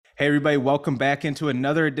Hey, everybody, welcome back into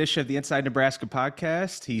another edition of the Inside Nebraska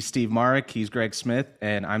podcast. He's Steve Marik, he's Greg Smith,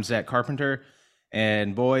 and I'm Zack Carpenter.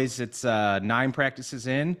 And boys, it's 9 practices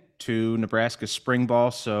in to Nebraska spring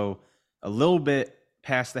ball, so a little bit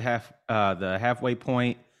past the halfway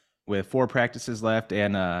point with 4 practices left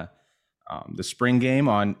and the spring game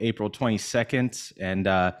on April 22nd.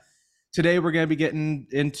 And today we're going to be getting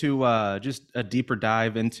into just a deeper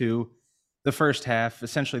dive into the first half,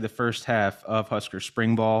 essentially the first half of Husker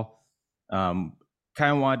spring ball. Kind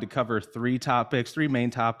of wanted to cover 3 main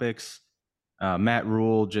topics. Matt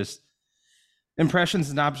Rhule, just impressions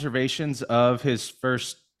and observations of his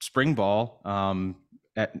first spring ball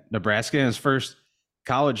at Nebraska and his first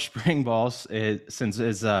college spring balls since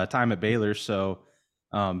his time at Baylor. So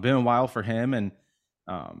been a while for him, and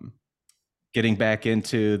getting back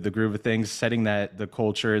into the groove of things, setting the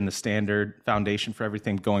culture and the standard foundation for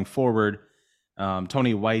everything going forward.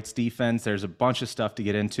 Tony White's defense, there's a bunch of stuff to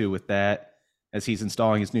get into with that as he's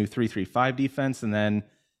installing his new 3-3-5 defense. And then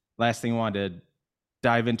last thing I wanted to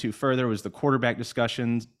dive into further was the quarterback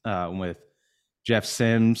discussions with Jeff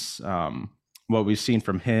Sims, what we've seen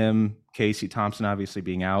from him, Casey Thompson obviously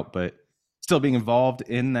being out, but still being involved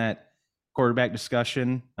in that quarterback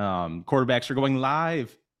discussion. Quarterbacks are going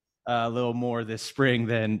live a little more this spring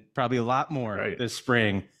than probably a lot more this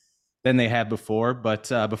spring than they had before. But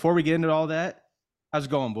before we get into all that, how's it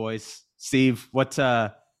going, boys? Steve,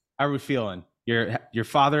 how are we feeling? Your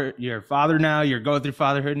father now. You're going through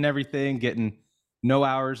fatherhood and everything, getting no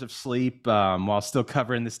hours of sleep while still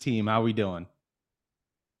covering this team. How are we doing?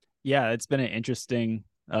 Yeah, it's been an interesting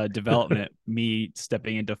development, me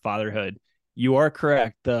stepping into fatherhood. You are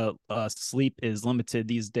correct. The sleep is limited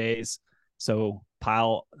these days. So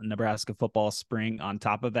pile Nebraska football spring on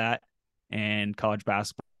top of that and college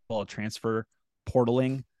basketball transfer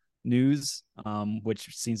portaling news,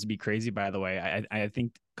 which seems to be crazy, by the way. I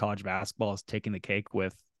think college basketball is taking the cake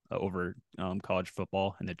with over college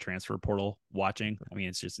football and the transfer portal watching. I mean,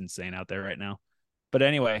 it's just insane out there right now. But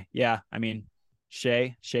anyway, yeah, I mean,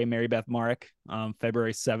 Shay Mary Beth Marik,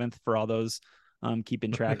 February 7th for all those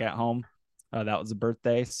keeping track at home. That was a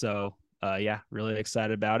birthday. So yeah, really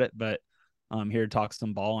excited about it. But I'm here to talk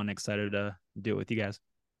some ball and excited to do it with you guys.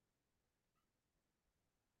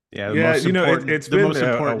 Yeah, it's the most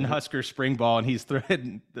important Husker spring ball, and he's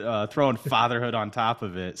throwing fatherhood on top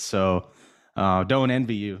of it. So don't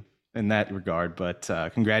envy you in that regard, but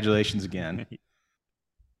congratulations again.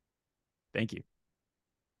 Thank you.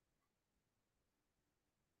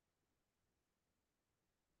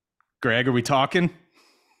 Greg, are we talking?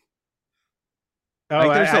 Oh,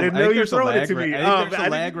 I didn't know you were throwing it to me. I think there's a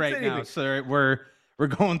lag right now, so we're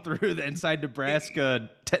going through the Inside Nebraska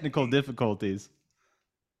technical difficulties.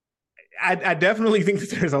 I definitely think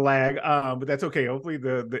that there's a lag, but that's okay. Hopefully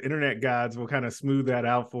the internet gods will kind of smooth that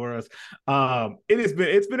out for us.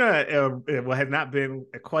 It's has not been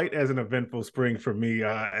quite as an eventful spring for me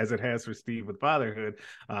as it has for Steve with fatherhood.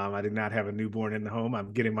 I did not have a newborn in the home.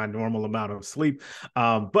 I'm getting my normal amount of sleep,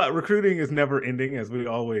 but recruiting is never ending, as we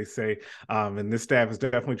always say. And this staff has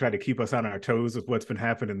definitely tried to keep us on our toes with what's been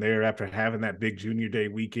happening there after having that big junior day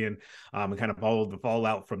weekend, and kind of all of the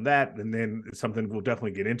fallout from that. And then something we'll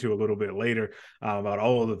definitely get into a little bit later about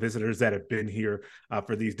all of the visitors that have been here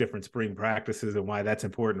for these different spring practices and why that's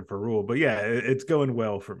important for Rhule. But yeah, it's going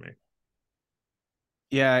well for me.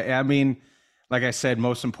 Yeah, I mean, like I said,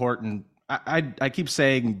 most important. I keep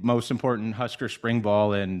saying most important Husker spring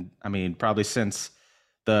ball, and I mean probably since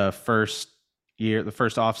the first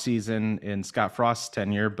off season in Scott Frost's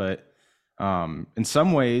tenure. But in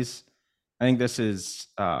some ways, I think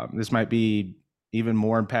this might be even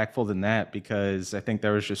more impactful than that, because I think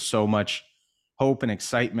there was just so much hope and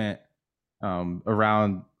excitement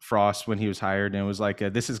around Frost when he was hired, and it was like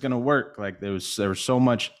this is going to work. Like there was so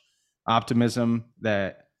much optimism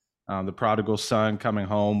that the prodigal son coming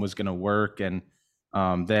home was going to work, and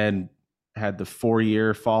then had the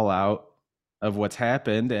 4-year fallout of what's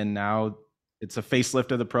happened, and now it's a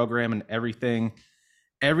facelift of the program, and everything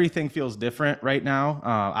feels different right now.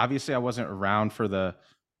 Obviously, I wasn't around for the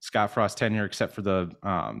Scott Frost tenure except for the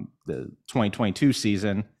 2022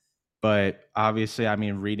 season, but obviously, I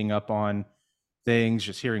mean, reading up on things,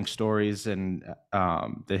 just hearing stories, and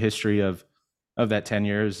the history of that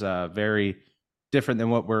tenure is very different than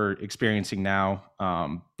what we're experiencing now.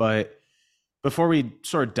 But before we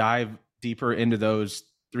sort of dive deeper into those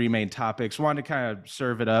 3 main topics, I wanted to kind of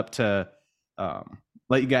serve it up to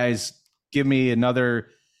let you guys give me another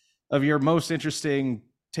of your most interesting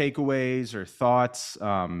takeaways or thoughts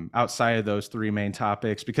outside of those 3 main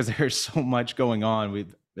topics, because there's so much going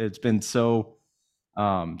on. It's been so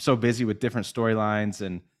busy with different storylines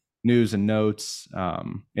and news and notes,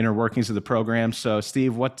 inner workings of the program. So,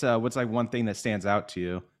 Steve, what's like one thing that stands out to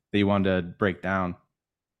you that you wanted to break down?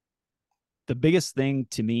 The biggest thing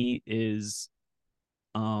to me is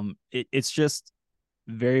it's just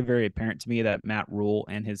very, very apparent to me that Matt Rhule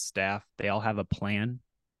and his staff, they all have a plan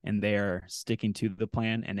and they are sticking to the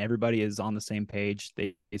plan, and everybody is on the same page.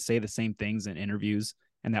 They say the same things in interviews,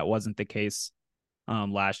 and that wasn't the case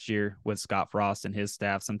last year with Scott Frost and his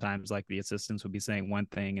staff. Sometimes like the assistants would be saying one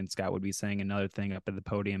thing and Scott would be saying another thing up at the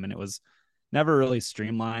podium, and it was never really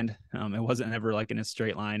streamlined. It wasn't ever like in a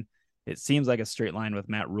straight line. It seems like a straight line with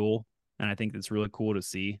Matt Rhule, and I think it's really cool to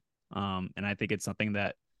see. And I think it's something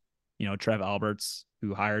that, you know, Trev Alberts,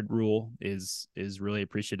 who hired Rhule, is really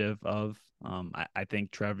appreciative of. I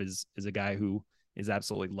think Trev is a guy who is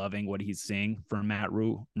absolutely loving what he's seeing from Matt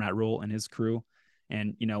Rhule and his crew.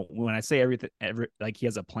 And, you know, when I say everything, like he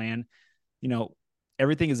has a plan, you know,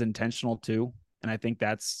 everything is intentional too. And I think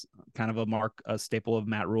that's kind of a staple of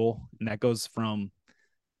Matt Rhule. And that goes from,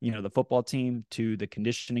 you know, the football team to the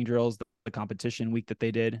conditioning drills, the competition week that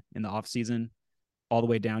they did in the off season, all the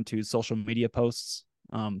way down to social media posts,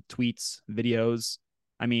 tweets, videos.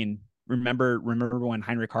 I mean, remember when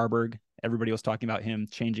Heinrich Haarberg, everybody was talking about him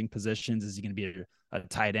changing positions. Is he going to be a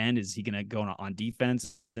tight end? Is he going to go on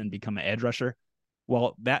defense and become an edge rusher?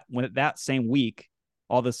 Well, that same week,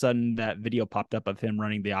 all of a sudden that video popped up of him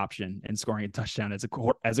running the option and scoring a touchdown as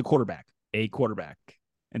a quarterback.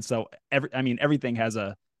 And so everything has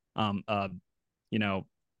you know,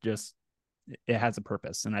 just it has a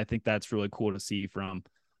purpose. And I think that's really cool to see from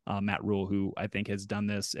Matt Rhule, who I think has done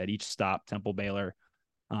this at each stop, Temple, Baylor,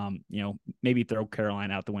 you know, maybe throw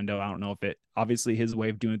Carolina out the window. I don't know if obviously his way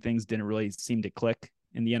of doing things didn't really seem to click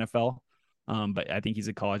in the NFL. But I think he's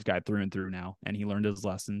a college guy through and through now, and he learned his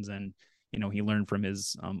lessons, and, you know, he learned from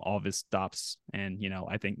his, all of his stops. And, you know,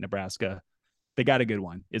 I think Nebraska, they got a good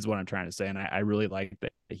one is what I'm trying to say. And I really like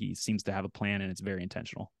that he seems to have a plan and it's very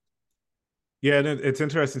intentional. Yeah, and it's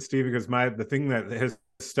interesting, Steve, because the thing that has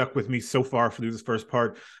stuck with me so far through this first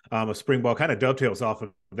part of spring ball kind of dovetails off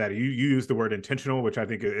of that. You used the word intentional, which I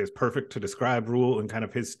think is perfect to describe Rhule and kind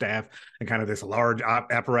of his staff and kind of this large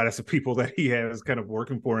apparatus of people that he has kind of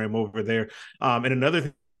working for him over there. And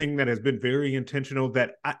another thing that has been very intentional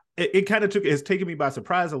that it kind of has taken me by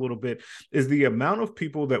surprise a little bit is the amount of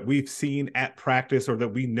people that we've seen at practice or that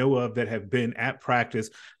we know of that have been at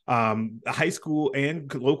practice, high school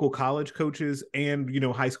and local college coaches and, you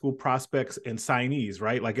know, high school prospects and signees,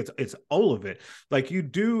 right? Like it's all of it. Like you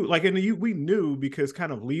do, like, and we knew because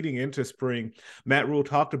kind of leading into spring, Matt Rhule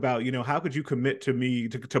talked about, you know, how could you commit to me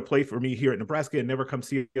to play for me here at Nebraska and never come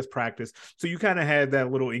see us practice? So you kind of had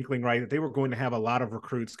that little inkling, right, that they were going to have a lot of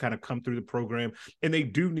recruits kind of come through the program, and they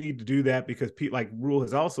do need to do that because like Rhule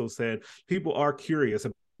has also said, people are curious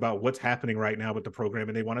about what's happening right now with the program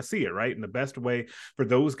and they want to see it, right? And the best way for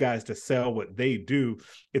those guys to sell what they do,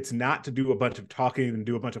 it's not to do a bunch of talking and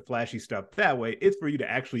do a bunch of flashy stuff that way. It's for you to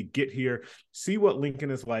actually get here, see what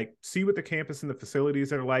Lincoln is like, see what the campus and the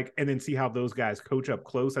facilities are like, and then see how those guys coach up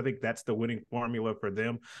close. I think that's the winning formula for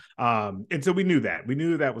them. And so we knew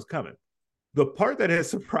that was coming. The part that has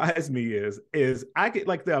surprised me is I get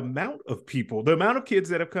like the amount of kids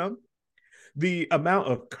that have come, the amount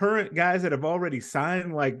of current guys that have already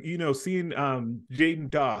signed, like, you know, seeing Jaden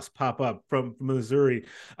Doss pop up from Missouri.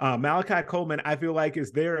 Malachi Coleman, I feel like,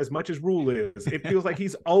 is there as much as Rhule is. It feels like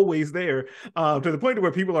he's always there, to the point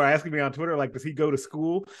where people are asking me on Twitter, like, does he go to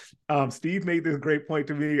school? Steve made this great point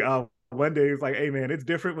to me. One day he was like, hey, man, it's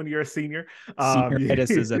different when you're a senior.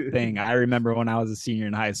 Senioritis is a thing. I remember when I was a senior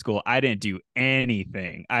in high school, I didn't do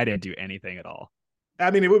anything. At all.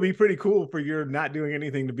 I mean, it would be pretty cool for your not doing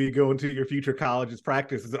anything to be going to your future college's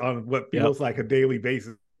practices on what feels like a daily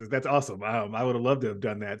basis. That's awesome. I would have loved to have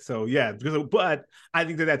done that. So yeah, but I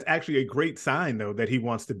think that's actually a great sign, though, that he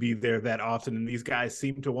wants to be there that often, and these guys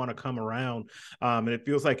seem to want to come around. And it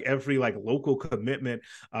feels like every like local commitment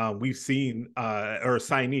we've seen or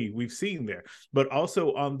signee we've seen there, but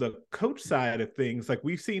also on the coach side of things, like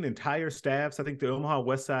we've seen entire staffs. I think the Omaha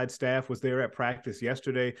West Side staff was there at practice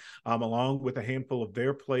yesterday, along with a handful of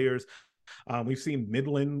their players. We've seen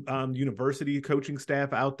Midland University coaching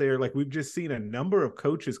staff out there. Like we've just seen a number of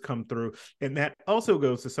coaches come through. And that also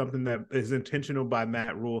goes to something that is intentional by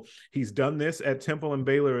Matt Rhule. He's done this at Temple and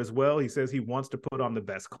Baylor as well. He says he wants to put on the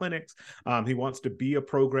best clinics. He wants to be a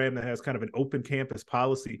program that has kind of an open campus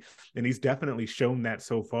policy. And he's definitely shown that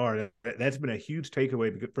so far. That's been a huge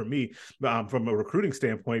takeaway for me from a recruiting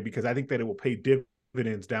standpoint, because I think that it will pay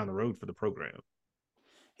dividends down the road for the program.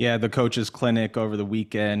 Yeah, the coaches clinic over the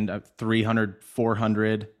weekend, 300,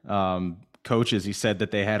 400 coaches he said that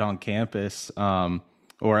they had on campus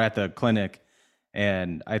or at the clinic.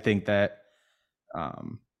 And I think that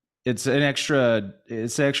it's an extra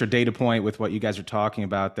data point with what you guys are talking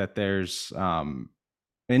about, that there's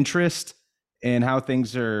interest in how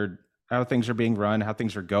things are being run, how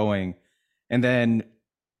things are going. And then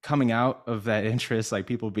coming out of that interest, like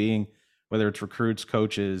people being, whether it's recruits,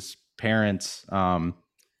 coaches, parents,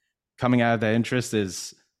 coming out of that interest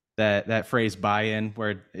is that phrase buy-in,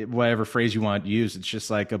 where whatever phrase you want to use, it's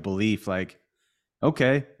just like a belief, like,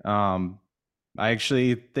 okay, I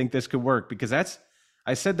actually think this could work. Because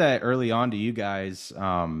I said that early on to you guys.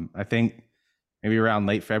 I think maybe around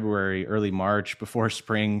late February, early March, before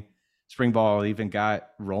spring ball even got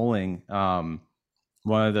rolling.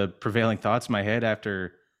 One of the prevailing thoughts in my head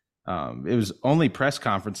after it was only press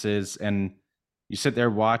conferences, and you sit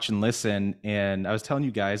there, watch and listen. And I was telling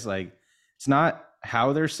you guys, like, it's not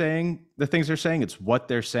how they're saying the things they're saying, it's what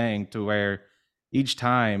they're saying, to where each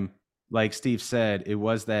time, like Steve said, it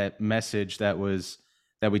was that message that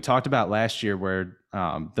we talked about last year, where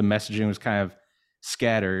the messaging was kind of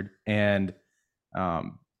scattered. And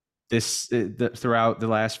throughout the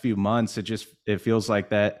last few months, it feels like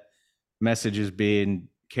that message is being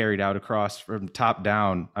carried out across from top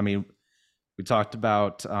down. I mean, we talked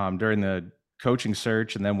about during the coaching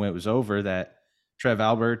search, and then when it was over, that Trev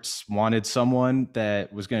Alberts wanted someone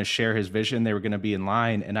that was going to share his vision. They were going to be in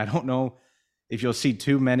line. And I don't know if you'll see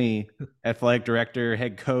too many athletic director,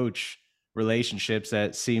 head coach relationships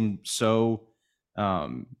that seem so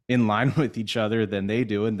in line with each other than they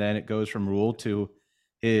do. And then it goes from Rhule to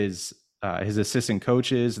his assistant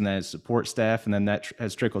coaches, and then his support staff. And then that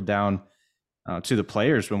has trickled down to the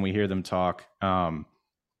players when we hear them talk. I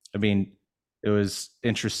mean, it was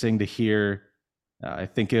interesting to hear. I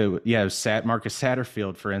think it was Marcus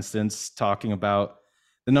Satterfield, for instance, talking about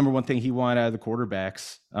the number one thing he wanted out of the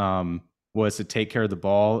quarterbacks was to take care of the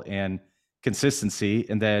ball and consistency.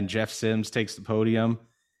 And then Jeff Sims takes the podium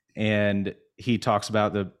and he talks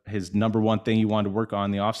about his number one thing he wanted to work on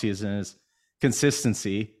in the offseason is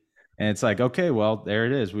consistency. And it's like, okay, well, there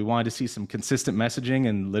it is. We wanted to see some consistent messaging,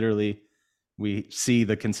 and literally we see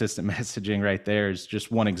the consistent messaging right there. Is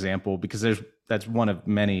just one example, because that's one of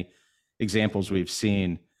many examples we've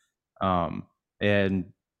seen. And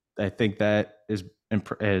I think that is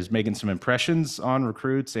making some impressions on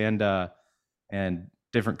recruits and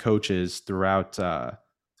different coaches throughout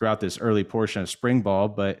this early portion of spring ball.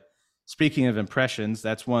 But speaking of impressions,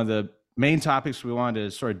 that's one of the main topics we wanted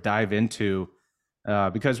to sort of dive into,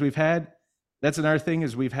 because that's another thing,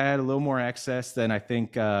 is we've had a little more access than I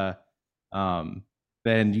think than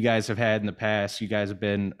you guys have had in the past. You guys have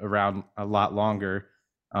been around a lot longer.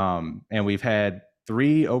 And we've had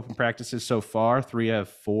 3 open practices so far, 3 of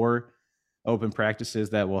 4 open practices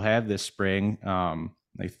that we'll have this spring,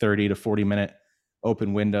 like 30 to 40 minute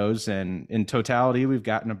open windows. And in totality, we've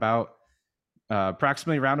gotten about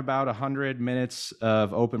approximately around about 100 minutes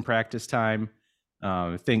of open practice time.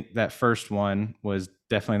 I think that first one was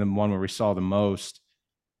definitely the one where we saw the most,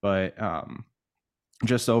 but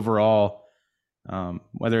just overall,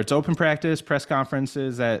 whether it's open practice, press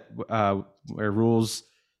conferences where Rhule's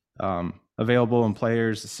available, and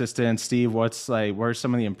players, assistants, Steve, what are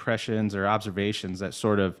some of the impressions or observations that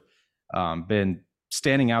sort of been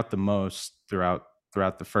standing out the most throughout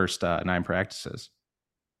the first 9 practices?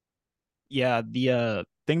 Yeah, the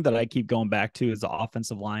thing that I keep going back to is the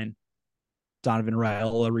offensive line. Donovan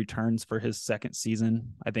Raiola returns for his second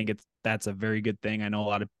season. I think that's a very good thing. I know a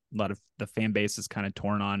lot of the fan base is kind of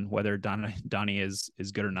torn on whether Donnie is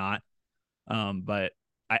good or not. But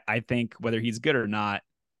I think whether he's good or not,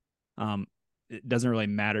 it doesn't really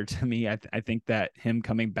matter to me. I think that him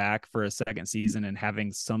coming back for a second season and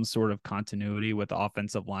having some sort of continuity with the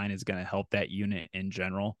offensive line is going to help that unit in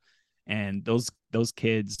general. And those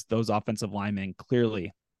kids, those offensive linemen,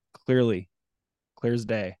 clearly, clear as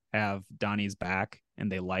day, have Donnie's back,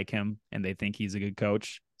 and they like him, and they think he's a good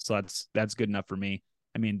coach. So that's good enough for me.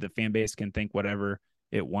 I mean, the fan base can think whatever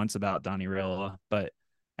it wants about Donnie Raiola, but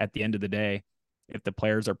at the end of the day, if the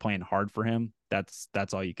players are playing hard for him, that's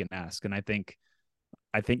all you can ask. And I think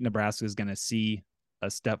Nebraska is going to see a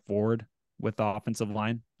step forward with the offensive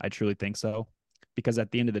line. I truly think so, because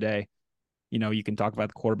at the end of the day, you can talk about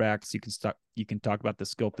the quarterbacks, you can talk about the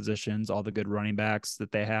skill positions, all the good running backs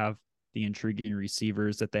that they have, the intriguing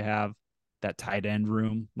receivers that they have. That tight end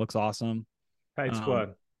room looks awesome. Tight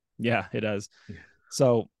squad. Yeah, it does. Yeah.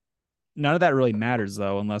 So none of that really matters,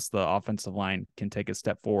 though, unless the offensive line can take a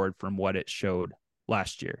step forward from what it showed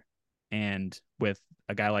last year. And with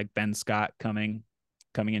a guy like Ben Scott coming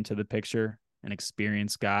into the picture, an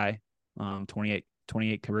experienced guy, 28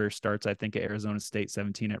 career starts, I think, at Arizona State,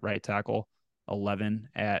 17 at right tackle, 11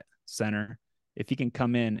 at center. if he can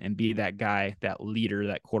come in and be that guy, that leader,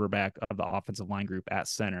 that quarterback of the offensive line group at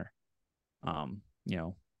center,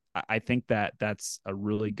 I think that that's a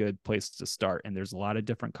really good place to start. And there's a lot of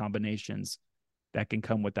different combinations that can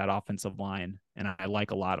come with that offensive line. And I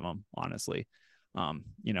like a lot of them, honestly.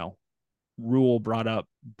 Rhule brought up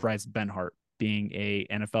Bryce Benhart being a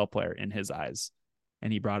NFL player in his eyes,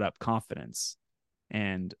 and he brought up confidence.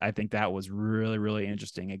 And I think that was really, really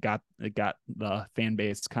interesting. It got the fan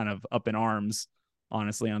base kind of up in arms,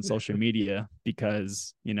 honestly, on social media,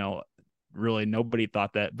 because, really nobody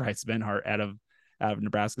thought that Bryce Benhart out of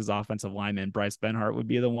Nebraska's offensive lineman, Bryce Benhart would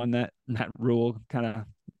be the one that Matt Rhule kind of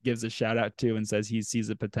gives a shout out to and says he sees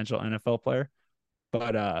a potential NFL player.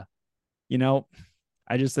 But, I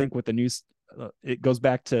just think with the news, it goes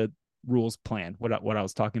back to Rhule's plan, what I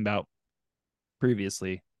was talking about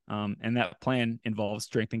previously. And that plan involves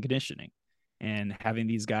strength and conditioning and having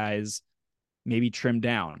these guys maybe trimmed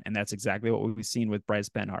down. And that's exactly what we've seen with Bryce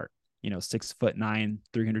Benhart, 6'9",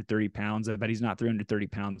 330 pounds. I bet he's not 330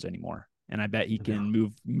 pounds anymore. And I bet he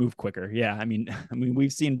can move quicker. Yeah. I mean,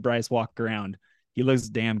 we've seen Bryce walk around. He looks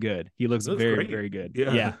damn good. He looks very, great. Very good.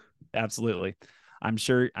 Yeah, absolutely. I'm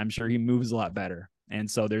sure he moves a lot better. And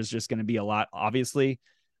so there's just going to be a lot. Obviously,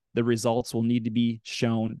 the results will need to be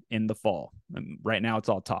shown in the fall. Right now, it's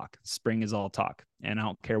all talk. Spring is all talk. And I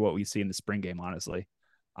don't care what we see in the spring game, honestly.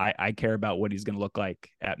 I care about what he's going to look like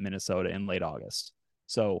at Minnesota in late August.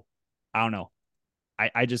 So I don't know.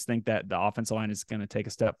 I just think that the offensive line is going to take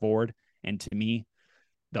a step forward. And to me,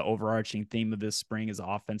 the overarching theme of this spring is the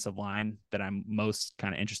offensive line that I'm most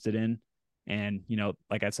kind of interested in. And,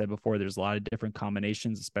 like I said before, there's a lot of different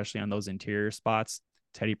combinations, especially on those interior spots.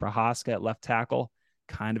 Teddy Prohaska at left tackle,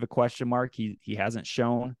 kind of a question mark. He hasn't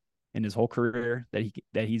shown in his whole career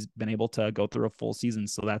that he's been able to go through a full season.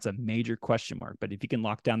 So that's a major question mark. But if you can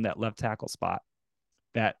lock down that left tackle spot,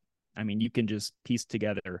 you can just piece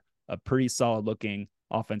together a pretty solid looking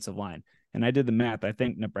offensive line. And I did the math. I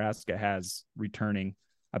think Nebraska has returning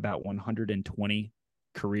about 120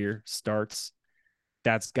 career starts.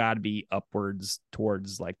 That's got to be upwards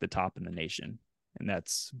towards like the top in the nation. And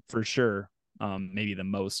that's for sure maybe the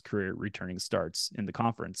most career returning starts in the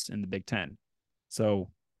conference in the Big Ten. So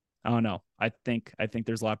I don't know. I think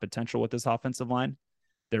there's a lot of potential with this offensive line.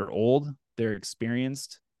 They're old, they're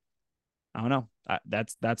experienced. I don't know.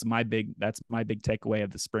 That's my big takeaway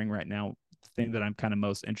of the spring right now. The thing that I'm kind of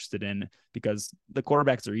most interested in, because the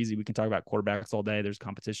quarterbacks are easy. We can talk about quarterbacks all day. There's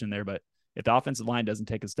competition there, but if the offensive line doesn't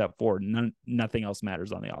take a step forward, nothing else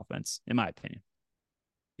matters on the offense, in my opinion.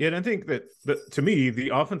 Yeah, and I think that to me, the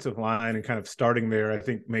offensive line and kind of starting there, I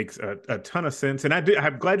think makes a ton of sense. And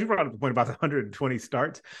I'm glad you brought up the point about the 120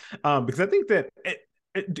 starts, because I think that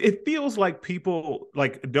it feels like people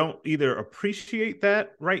like don't either appreciate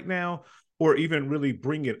that right now or even really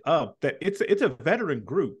bring it up, that it's a veteran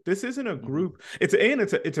group. This isn't a group. It's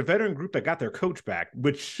a veteran group that got their coach back,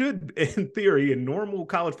 which should, in theory, in normal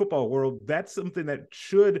college football world, that's something that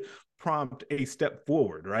should prompt a step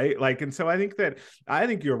forward, right? And so I think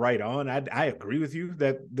you're right on. I agree with you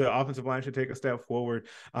that the offensive line should take a step forward.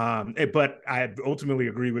 But I ultimately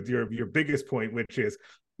agree with your biggest point, which is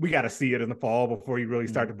we got to see it in the fall before you really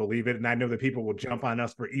start to believe it. And I know that people will jump on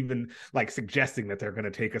us for even suggesting that they're going to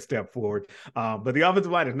take a step forward. But the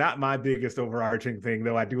offensive line is not my biggest overarching thing,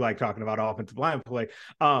 though I do like talking about offensive line play.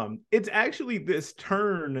 It's actually this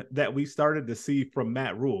turn that we started to see from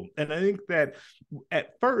Matt Rhule. And I think that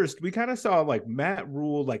at first we kind of saw Matt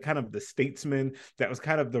Rhule, kind of the statesman that was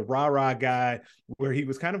kind of the rah-rah guy, where he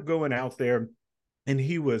was kind of going out there and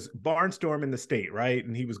he was barnstorming the state, right?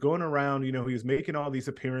 And he was going around, he was making all these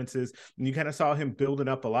appearances, and you kind of saw him building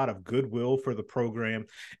up a lot of goodwill for the program.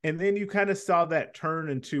 And then you kind of saw that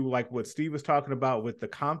turn into what Steve was talking about with the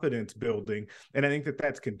confidence building. And I think that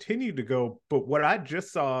that's continued to go. But what I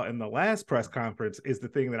just saw in the last press conference is the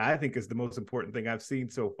thing that I think is the most important thing I've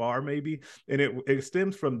seen so far, maybe. And it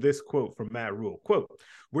stems from this quote from Matt Rhule. Quote,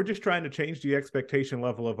 "We're just trying to change the expectation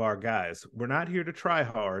level of our guys. We're not here to try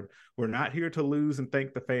hard. We're not here to lose and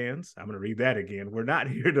thank the fans." I'm going to read that again. "We're not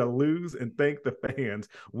here to lose and thank the fans.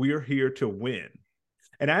 We're here to win."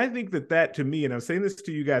 And I think that to me, and I'm saying this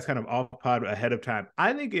to you guys kind of off pod ahead of time,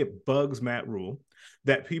 I think it bugs Matt Rhule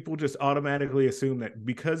that people just automatically assume that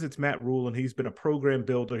because it's Matt Rhule and he's been a program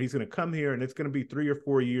builder, he's going to come here and it's going to be 3 or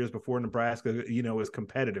 4 years before Nebraska, is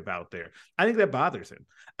competitive out there. I think that bothers him.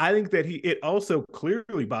 I think that it also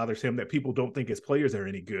clearly bothers him that people don't think his players are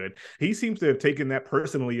any good. He seems to have taken that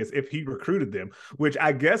personally as if he recruited them, which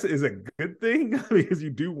I guess is a good thing because you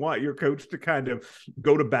do want your coach to kind of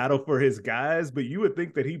go to battle for his guys, but you would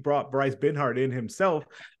think that he brought Bryce Benhart in himself,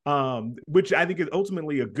 which I think is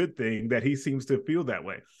ultimately a good thing that he seems to feel that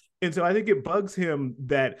way. And so I think it bugs him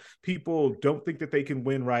that people don't think that they can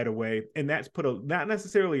win right away. And that's put not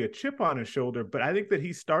necessarily a chip on his shoulder, but I think that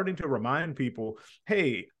he's starting to remind people,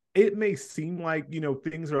 hey, it may seem like,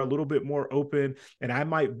 things are a little bit more open and I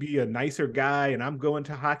might be a nicer guy and I'm going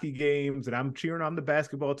to hockey games and I'm cheering on the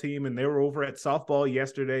basketball team and they were over at softball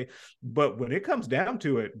yesterday. But when it comes down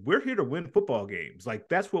to it, we're here to win football games. Like,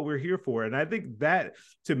 that's what we're here for. And I think that,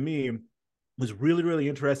 to me, was really, really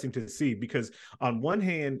interesting to see, because on one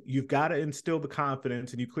hand, you've got to instill the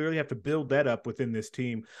confidence and you clearly have to build that up within this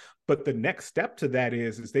team. But the next step to that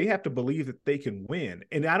is they have to believe that they can win.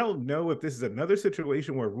 And I don't know if this is another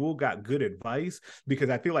situation where Rhule got good advice, because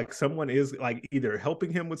I feel like someone is like either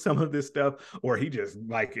helping him with some of this stuff or he just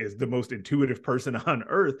like is the most intuitive person on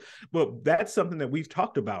earth. But that's something that we've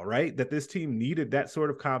talked about, right? That this team needed that sort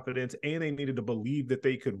of confidence and they needed to believe that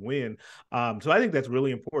they could win. So I think that's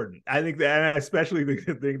really important. I think that, especially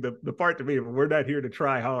the part to me, we're not here to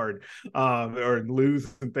try hard or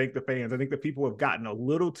lose and thank the fans. I think that people have gotten a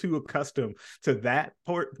little too accustomed to that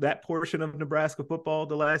portion of Nebraska football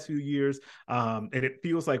the last few years, and it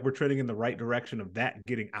feels like we're trending in the right direction of that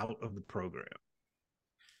getting out of the program.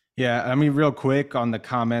 Yeah, I mean, real quick on the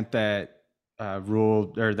comment that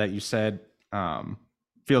Rhule, or that you said,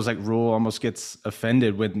 feels like Rhule almost gets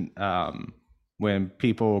offended when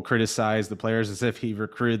people criticize the players as if he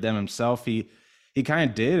recruited them himself. He kind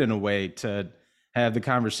of did, in a way, to have the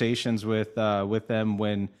conversations with them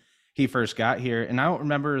when he first got here. And I don't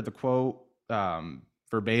remember the quote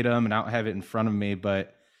verbatim, and I don't have it in front of me,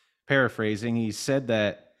 but paraphrasing, he said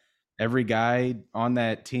that every guy on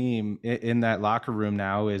that team in that locker room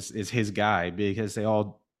now is his guy, because they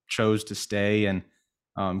all chose to stay and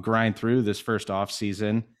grind through this first off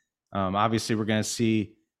season. Obviously, we're going to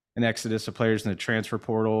see an exodus of players in the transfer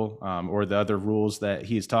portal, or the other rules that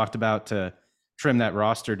he's talked about to trim that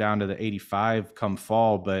roster down to the 85 come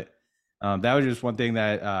fall. But that was just one thing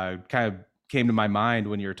that kind of came to my mind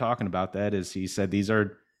when you were talking about that, is he said, these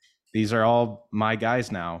are all my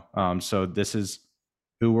guys now. So this is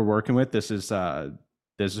who we're working with. This is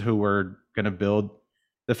who we're going to build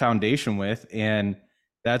the foundation with. And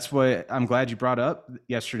that's what I'm glad you brought up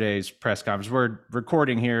yesterday's press conference. We're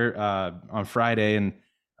recording here on Friday, and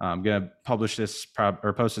I'm going to publish this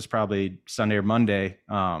or post this probably Sunday or Monday.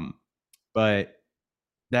 But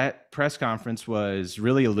that press conference was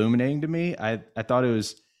really illuminating to me. I thought it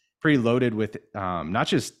was pretty loaded with not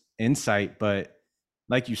just insight, but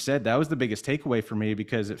like you said, that was the biggest takeaway for me,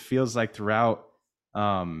 because it feels like throughout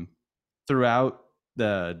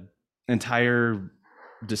the entire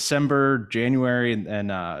December, January,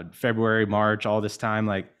 and February, March, all this time,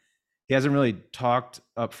 like, he hasn't really talked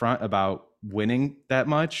up front about winning that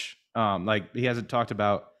much. Like, he hasn't talked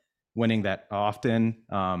about winning that often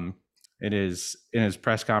in his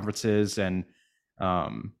press conferences. And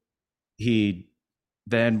he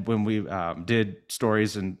then, when we did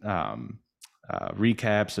stories and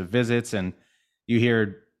recaps of visits, and you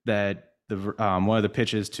hear that the one of the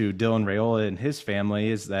pitches to Dylan Raiola and his family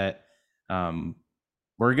is that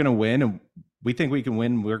we're going to win, and we think we can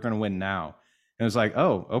win. We're going to win now. And it was like,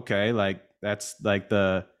 oh, okay. Like, that's like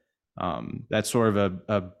that's sort of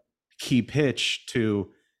a key pitch to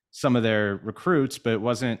some of their recruits, but it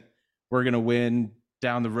wasn't, we're going to win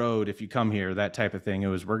down the road if you come here, that type of thing. It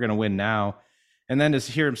was, we're going to win now. And then to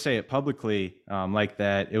hear him say it publicly like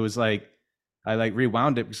that, it was like, I like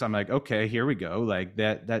rewound it, because I'm like, okay, here we go. Like,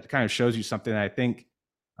 that kind of shows you something. I think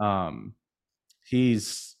I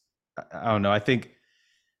don't know. I think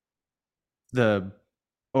the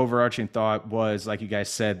overarching thought was, like you guys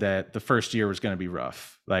said, that the first year was going to be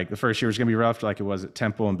rough. Like, the first year was going to be rough, like it was at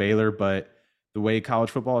Temple and Baylor. But the way college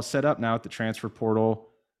football is set up now at the transfer portal,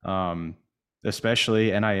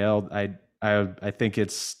 especially NIL, I think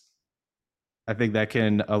that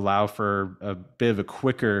can allow for a bit of a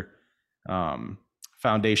quicker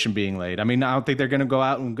foundation being laid. I mean, I don't think they're going to go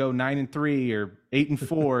out and go 9-3 or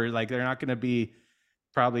 8-4. Like, they're not going to be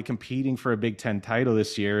probably competing for a Big Ten title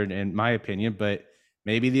this year, in my opinion. But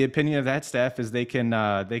maybe the opinion of that staff is they can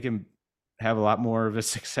have a lot more of a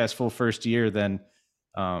successful first year than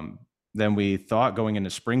we thought going into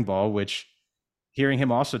spring ball. Which, hearing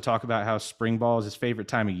him also talk about how spring ball is his favorite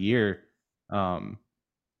time of year, I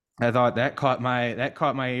thought that caught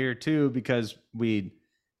my ear too, because we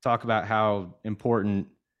talk about how important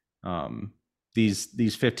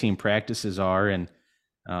these 15 practices are, and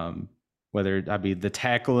whether I be the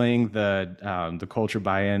tackling, the culture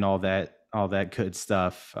buy-in, all that good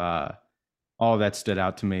stuff, all of that stood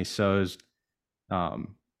out to me. So it was,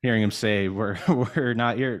 hearing him say, we're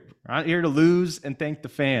not here to lose and thank the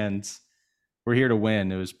fans, we're here to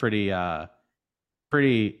win. It was pretty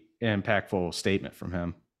impactful statement from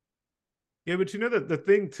him. Yeah, but the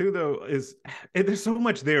thing too, though, is there's so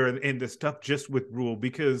much there in the stuff just with Rhule,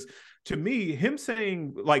 because to me, him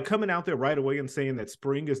saying, like, coming out there right away and saying that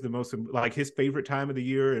spring is the most, like, his favorite time of the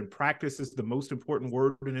year and practice is the most important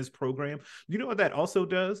word in his program. You know what that also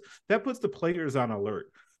does? That puts the players on alert.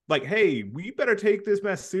 Like, hey, we better take this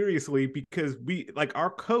mess seriously, because our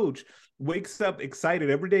coach wakes up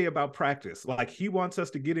excited every day about practice. Like, he wants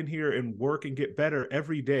us to get in here and work and get better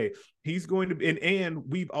every day. He's going to, and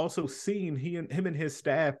we've also seen him and his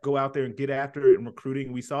staff go out there and get after it in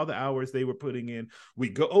recruiting. We saw the hours they were putting in.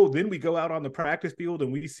 Then we go out on the practice field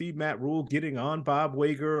and we see Matt Rhule getting on Bob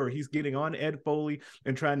Wager, or he's getting on Ed Foley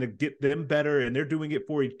and trying to get them better, and they're doing it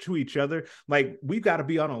to each other. Like, we've got to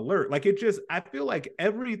be on alert. Like, I feel like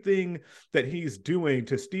everything that he's doing,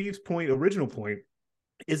 to Steve's original point,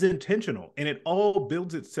 is intentional, and it all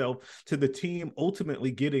builds itself to the team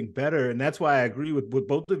ultimately getting better. And that's why I agree with what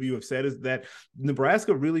both of you have said, is that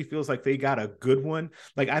Nebraska really feels like they got a good one.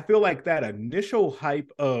 Like, I feel like that initial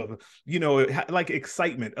hype of, like,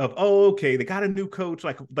 excitement of, oh, okay, they got a new coach,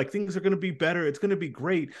 like things are going to be better, it's going to be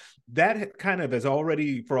great, that kind of has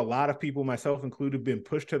already, for a lot of people, myself included, been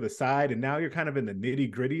pushed to the side. And now you're kind of in the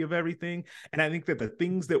nitty gritty of everything. And I think that the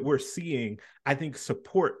things that we're seeing, I think,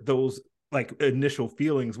 support those, like, initial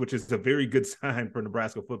feelings, which is a very good sign for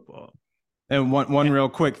Nebraska football. And one real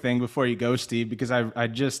quick thing before you go, Steve, because I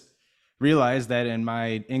just realized that in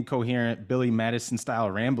my incoherent Billy Madison style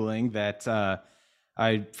rambling that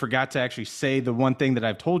I forgot to actually say the one thing that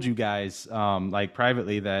I've told you guys, like,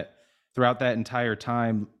 privately, that throughout that entire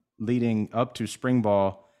time leading up to spring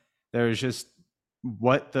ball, there was just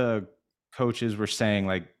what the coaches were saying,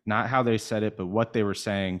 like, not how they said it, but what they were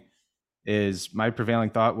saying. Is my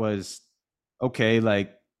prevailing thought was, okay,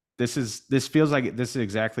 like, this feels like this is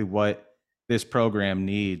exactly what this program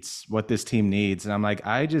needs, what this team needs. And I'm like,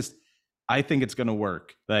 I think it's going to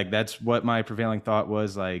work. Like, that's what my prevailing thought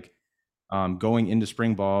was, like, going into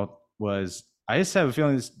spring ball was, I just have a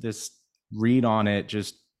feeling this read on it,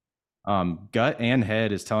 just gut and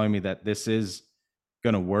head, is telling me that this is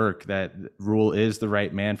going to work, that Rhule is the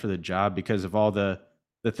right man for the job because of all the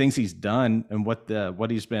things he's done and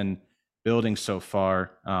what he's been building so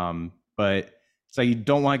far. But so you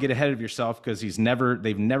don't want to get ahead of yourself, because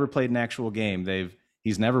they've never played an actual game.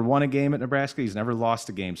 He's never won a game at Nebraska. He's never lost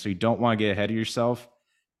a game. So you don't want to get ahead of yourself.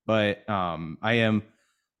 But I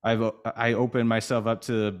opened myself up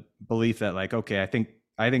to the belief that, like, okay,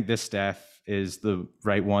 I think this staff is the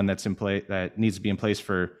right one that's in place, that needs to be in place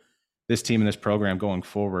for this team and this program going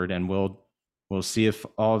forward. And we'll see if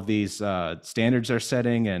all of these standards are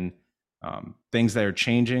setting and things that are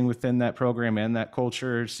changing within that program and that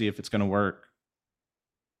culture, see if it's going to work.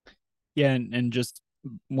 Yeah, and just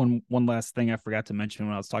one last thing I forgot to mention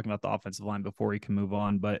when I was talking about the offensive line before we can move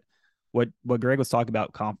on, but what Greg was talking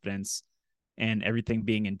about, confidence and everything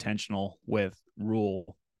being intentional with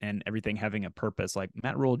Rhule and everything having a purpose. Like,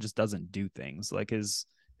 Matt Rhule just doesn't do things. Like, his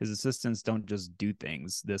assistants don't just do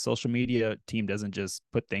things. The social media team doesn't just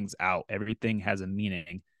put things out. Everything has a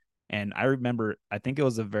meaning. And I remember, I think it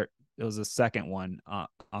was a second one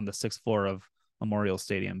on the 6th floor of Memorial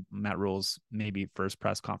Stadium, Matt Rhule's maybe first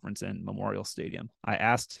press conference in Memorial Stadium. I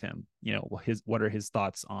asked him, what are his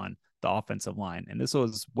thoughts on the offensive line? And this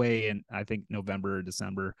was way in, I think, November or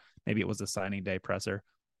December. Maybe it was the signing day presser,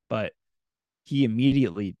 but he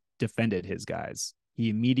immediately defended his guys. He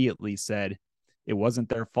immediately said it wasn't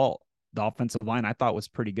their fault. The offensive line, I thought, was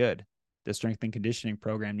pretty good. The strength and conditioning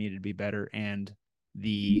program needed to be better, and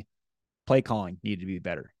the play calling needed to be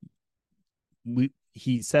better.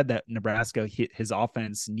 He said that Nebraska, his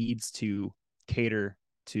offense needs to cater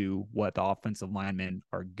to what the offensive linemen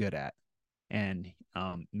are good at. And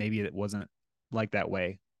maybe it wasn't like that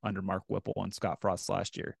way under Mark Whipple and Scott Frost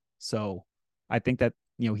last year. So I think that,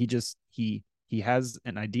 he has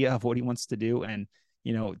an idea of what he wants to do. And,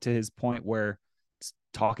 to his point where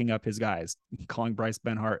talking up his guys, calling Bryce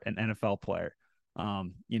Benhart an NFL player.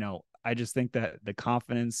 I just think that the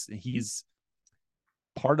confidence, he's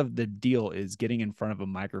part of the deal is getting in front of a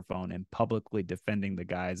microphone and publicly defending the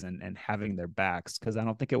guys and having their backs. Cause I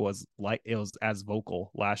don't think it was as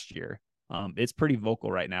vocal last year. It's pretty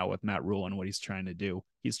vocal right now with Matt Rhule and what he's trying to do.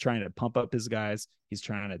 He's trying to pump up his guys. He's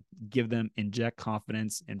trying to inject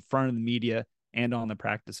confidence in front of the media and on the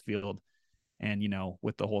practice field. And,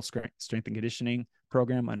 with the whole strength and conditioning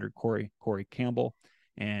program under Corey Campbell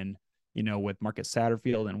and, with Marcus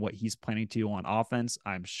Satterfield and what he's planning to do on offense,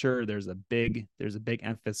 I'm sure there's a big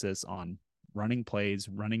emphasis on running plays,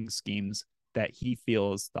 running schemes that he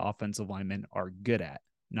feels the offensive linemen are good at,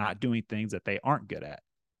 not doing things that they aren't good at.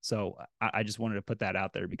 So I just wanted to put that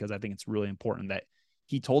out there because I think it's really important that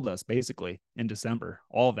he told us basically in December,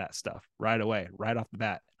 all of that stuff right away, right off the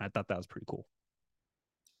bat. I thought that was pretty cool.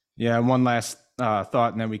 Yeah. One last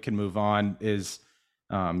thought, and then we can move on is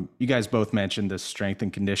you guys both mentioned the strength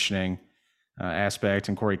and conditioning aspect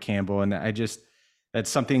and Corey Campbell. And that's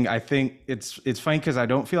something I think it's funny because I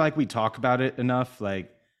don't feel like we talk about it enough.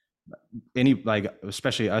 Like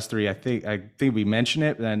especially us three, I think we mention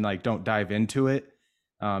it, but then like don't dive into it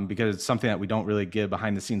because it's something that we don't really give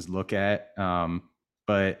behind the scenes look at.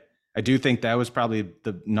 But I do think that was probably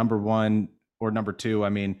the number one or number two. I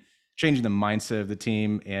mean, changing the mindset of the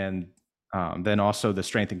team and then also the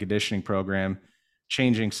strength and conditioning program,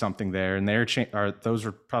 changing something there. And those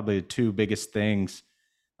are probably the two biggest things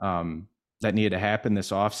that needed to happen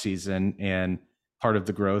this offseason, and part of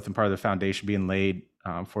the growth and part of the foundation being laid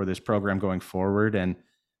for this program going forward. And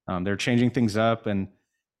they're changing things up, and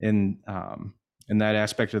in that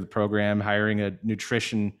aspect of the program, hiring a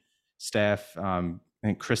nutrition staff. I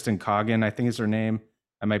think Kristen Coggin, I think is her name.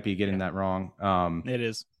 I might be getting that wrong. It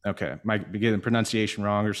is. Okay. Might be getting the pronunciation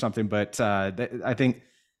wrong or something, but I think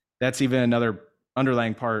that's even another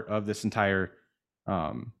underlying part of this entire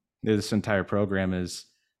program is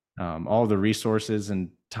all the resources and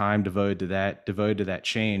time devoted to that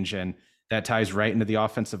change. And that ties right into the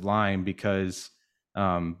offensive line because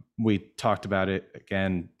we talked about it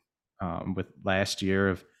again with last year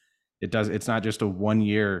of it's not just a 1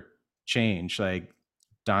 year change. Like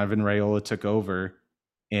Donovan Raiola took over,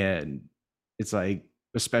 and it's like,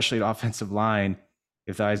 especially at offensive line,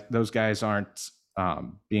 if those guys aren't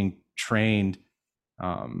being trained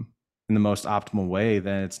in the most optimal way,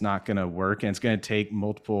 then it's not going to work, and it's going to take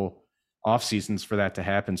multiple off seasons for that to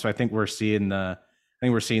happen. So I think we're seeing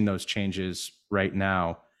those changes right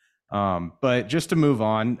now. But just to move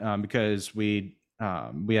on, because we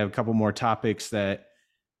have a couple more topics that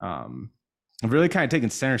have really kind of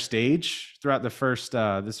taken center stage throughout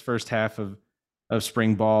this first half of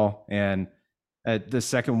spring ball. And the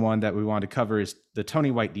second one that we want to cover is the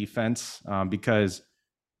Tony White defense, because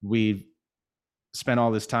we've spent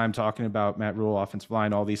all this time talking about Matt Rhule, offensive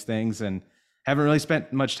line, all these things, and haven't really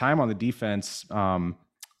spent much time on the defense.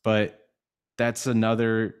 But that's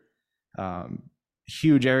another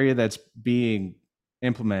huge area that's being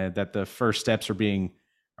implemented, that the first steps are being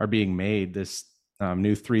made. This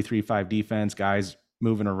new 3-3-5 defense, guys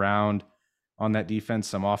moving around on that defense,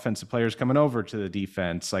 some offensive players coming over to the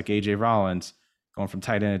defense, like AJ Rollins going from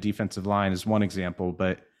tight end to defensive line is one example.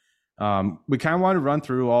 But we kind of want to run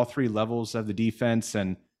through all three levels of the defense.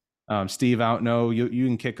 And Steve, I don't know, you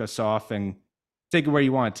can kick us off and take it where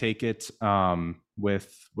you want to take it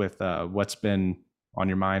with what's been on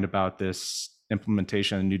your mind about this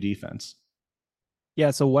implementation of the new defense.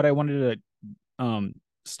 Yeah. So what I wanted to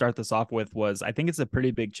start this off with was, I think it's a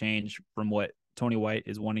pretty big change from what Tony White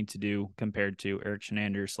is wanting to do compared to Eric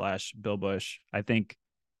Shenander / Bill Bush. I think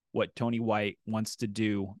what Tony White wants to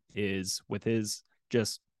do is with his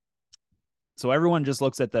so everyone just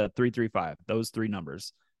looks at the 3-3-5, those three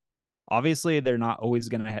numbers. Obviously, they're not always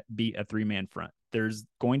going to be a three-man front. There's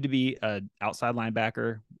going to be an outside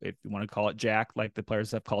linebacker, if you want to call it Jack, like the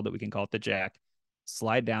players have called it, we can call it the Jack.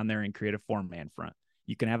 Slide down there and create a four-man front.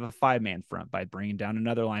 You can have a five-man front by bringing down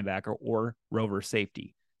another linebacker or rover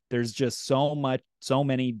safety. There's just so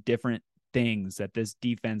many different things that this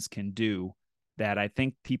defense can do that I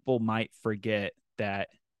think people might forget that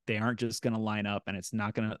they aren't just going to line up, and it's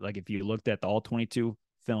not going to, like, if you looked at the all 22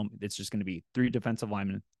 film, it's just going to be 3 defensive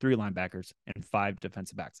linemen, 3 linebackers, and 5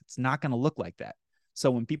 defensive backs. It's not going to look like that. So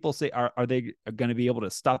when people say, are they going to be able to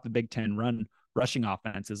stop the Big Ten rushing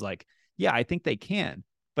offense, is like, yeah, I think they can,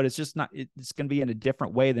 but it's just not, it's going to be in a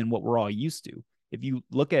different way than what we're all used to. If you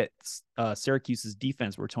look at Syracuse's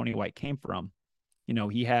defense, where Tony White came from,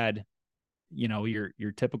 he had,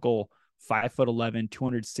 your typical 5'11",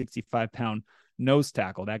 265-pound nose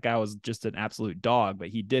tackle. That guy was just an absolute dog, but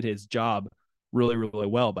he did his job really, really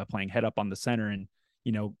well by playing head up on the center and,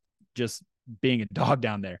 just being a dog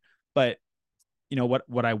down there. But,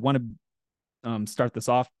 what I want to start this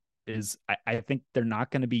off is I think they're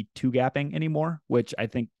not going to be two gapping anymore, which I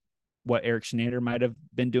think what Eric Shenander might have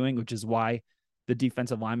been doing, which is why the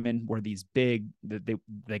defensive linemen were these big,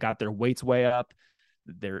 they got their weights way up.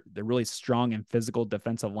 They're really strong and physical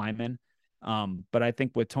defensive linemen. But I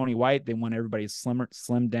think with Tony White, they want everybody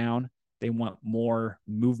slim down. They want more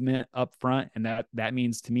movement up front. And that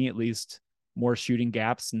means, to me at least, more shooting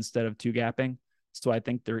gaps instead of two gapping. So I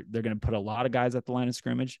think they're going to put a lot of guys at the line of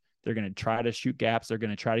scrimmage. They're going to try to shoot gaps. They're going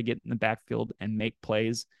to try to get in the backfield and make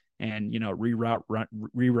plays and, reroute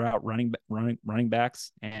running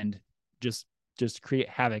backs and just create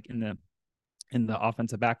havoc in the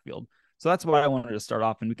offensive backfield. So that's what I wanted to start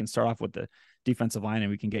off, and we can start off with the defensive line,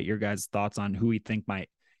 and we can get your guys' thoughts on who we think might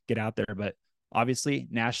get out there. But obviously,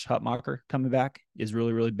 Nash Hutmacher coming back is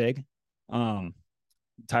really, really big.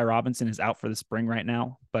 Ty Robinson is out for the spring right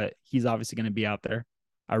now, but he's obviously going to be out there.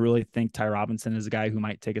 I really think Ty Robinson is a guy who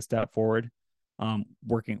might take a step forward,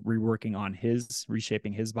 reworking on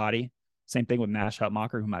reshaping his body. Same thing with Nash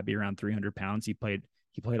Hutmacher, who might be around 300 pounds. He played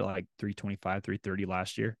at like 325, 330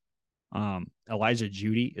 last year. Elijah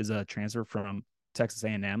Judy is a transfer from Texas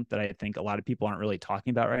A&M that I think a lot of people aren't really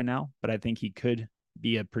talking about right now, but I think he could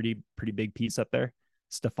be a pretty big piece up there.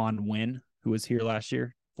 Stephon Wynn, who was here last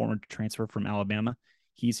year, former transfer from Alabama,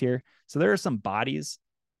 he's here. So there are some bodies,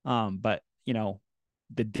 but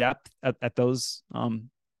the depth at those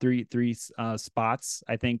three spots,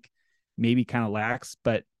 I think maybe kind of lacks,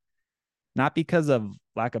 but not because of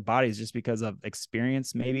lack of bodies, just because of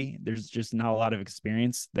experience. Maybe there's just not a lot of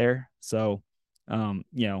experience there. So,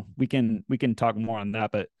 we can talk more on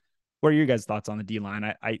that, but what are your guys' thoughts on the D line?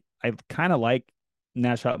 I kind of like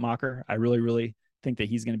Nash Hutmacher. I really, really think that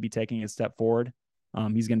he's going to be taking a step forward.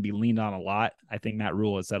 He's going to be leaned on a lot. I think Matt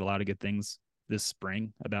Rhule has said a lot of good things this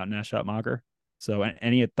spring about Nash Hutmacher. So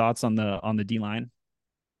any thoughts on the D line?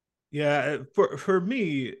 Yeah, for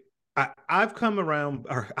me, I've come around,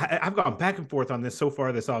 or I've gone back and forth on this so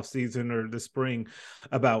far this offseason or this spring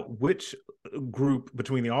about which group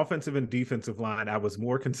between the offensive and defensive line I was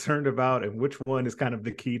more concerned about and which one is kind of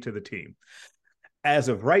the key to the team. As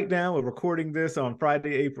of right now, we're recording this on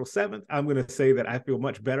Friday, April 7th. I'm going to say that I feel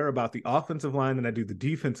much better about the offensive line than I do the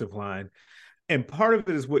defensive line. And part of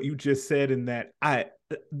it is what you just said, in that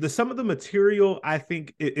some of the material I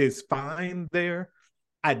think is fine there.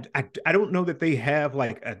 I don't know that they have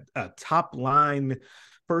like a top line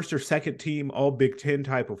first or second team all Big Ten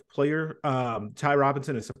type of player. Ty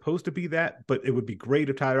Robinson is supposed to be that, but it would be great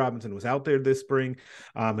if Ty Robinson was out there this spring.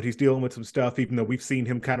 But he's dealing with some stuff, even though we've seen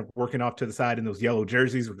him kind of working off to the side in those yellow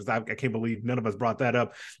jerseys, because I can't believe none of us brought that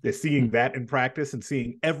up. They're seeing that in practice and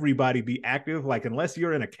seeing everybody be active. Like, unless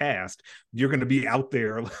you're in a cast, you're going to be out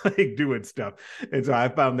there like doing stuff. And so I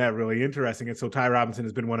found that really interesting. And so Ty Robinson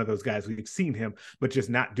has been one of those guys we've seen him, but just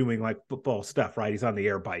not doing like football stuff, right? He's on the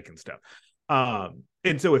air bike and stuff.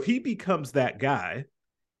 And so if he becomes that guy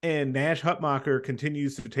and Nash Hutmacher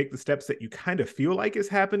continues to take the steps that you kind of feel like is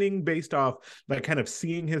happening based off like kind of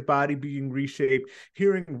seeing his body being reshaped,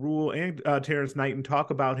 hearing Rhule and Terrence Knighton talk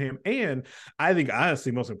about him. And I think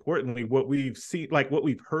honestly, most importantly, what we've seen, like what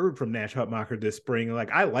we've heard from Nash Hutmacher this spring, like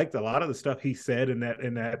I liked a lot of the stuff he said in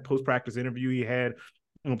that post-practice interview he had.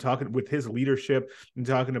 I'm talking with his leadership and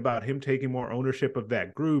talking about him taking more ownership of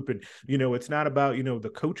that group. And, it's not about,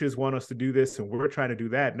 the coaches want us to do this and we're trying to do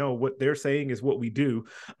that. No, what they're saying is what we do.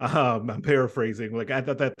 I'm paraphrasing. Like, I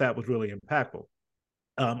thought that was really impactful.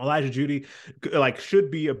 Elijah Judy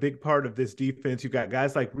should be a big part of this defense. You've got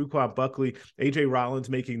guys like Ruquan Buckley, AJ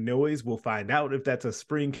Rollins making noise. We'll find out if that's a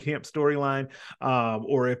spring camp storyline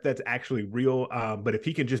or if that's actually real. But if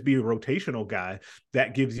he can just be a rotational guy,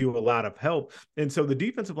 that gives you a lot of help. And so the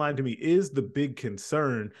defensive line to me is the big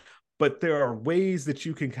concern. But there are ways that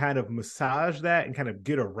you can kind of massage that and kind of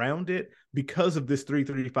get around it because of this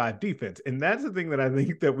 3-3-5 defense. And that's the thing that I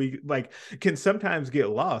think that we can sometimes get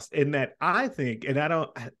lost in, that I think, and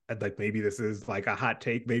maybe this is like a hot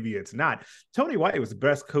take, maybe it's not. Tony White was the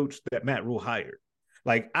best coach that Matt Rhule hired.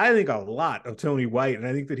 Like, I think a lot of Tony White, and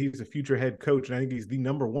I think that he's a future head coach, and I think he's the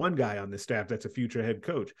number one guy on this staff that's a future head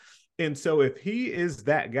coach. And so if he is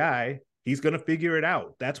that guy, he's going to figure it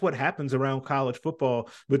out. That's what happens around college football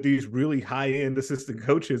with these really high-end assistant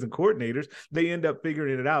coaches and coordinators. They end up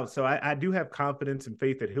figuring it out. So I do have confidence and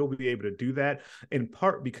faith that he'll be able to do that, in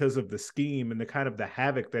part because of the scheme and the kind of the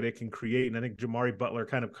havoc that it can create. And I think Jamari Butler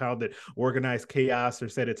kind of called it organized chaos, or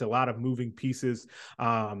said it's a lot of moving pieces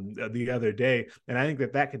the other day. And I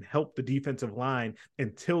think that can help the defensive line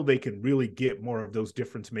until they can really get more of those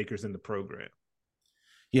difference makers in the program.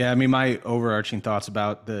 Yeah, I mean, my overarching thoughts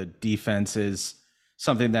about the defense is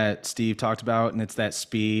something that Steve talked about, and it's that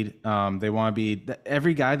speed. They want to be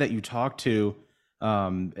every guy that you talk to,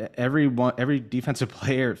 every defensive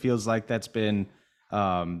player, it feels like that's been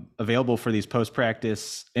available for these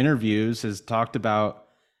post-practice interviews, has talked about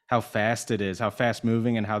how fast it is, how fast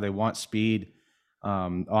moving, and how they want speed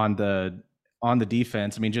on the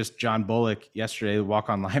defense. I mean, just John Bullock yesterday, the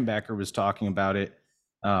walk-on linebacker, was talking about it.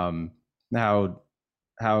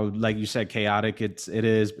 How, like you said, chaotic it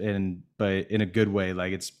is, but in a good way.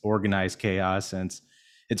 Like, it's organized chaos and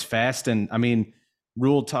it's fast. And I mean,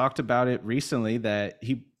 Rhule talked about it recently, that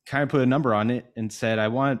he kind of put a number on it and said, I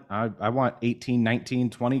want 18,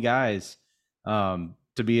 19, 20 guys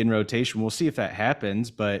to be in rotation. We'll see if that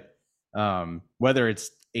happens, but whether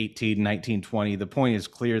it's 18, 19, 20. The point is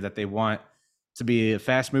clear that they want to be a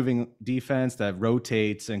fast-moving defense that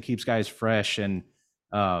rotates and keeps guys fresh. And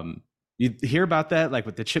you hear about that, like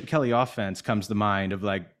with the Chip Kelly offense comes to mind of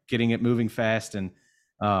like getting it moving fast and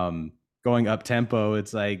going up tempo.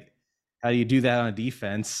 It's like, how do you do that on a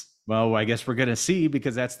defense? Well, I guess we're going to see,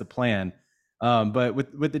 because that's the plan. But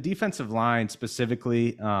with the defensive line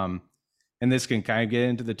specifically, and this can kind of get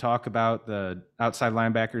into the talk about the outside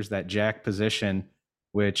linebackers, that jack position,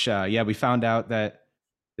 which, we found out that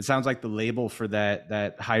it sounds like the label for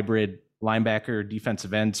that hybrid linebacker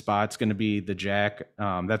defensive end spot's going to be the jack.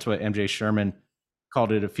 That's what MJ Sherman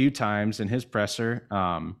called it a few times in his presser.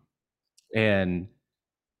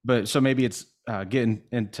 But so maybe it's getting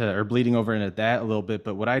into or bleeding over into that a little bit.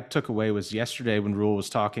 But what I took away was yesterday when Rhule was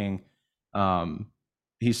talking,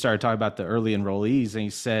 he started talking about the early enrollees, and he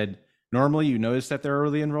said, normally you notice that they're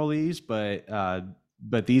early enrollees,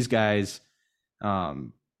 but these guys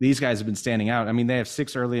have been standing out. I mean, they have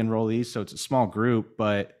 6 early enrollees, so it's a small group,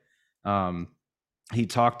 but he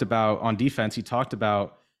talked about on defense,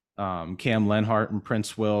 Cam Lenhart and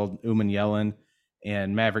Prince Will, Uman Yellen,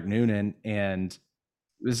 and Maverick Noonan. And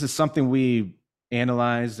this is something we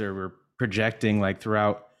analyzed or we're projecting like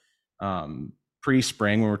throughout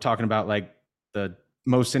pre-spring when we're talking about like the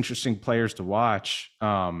most interesting players to watch,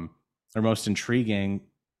 or most intriguing.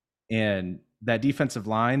 And that defensive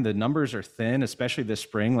line, the numbers are thin, especially this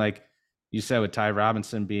spring, like you said, with Ty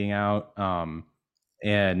Robinson being out.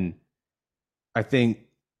 And I think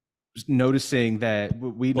noticing that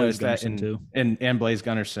we Blaze noticed that too. and Blaze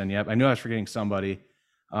Gunnerson. Yep. I knew I was forgetting somebody.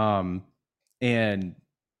 And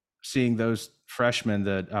seeing those freshmen,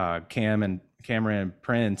 that Cameron and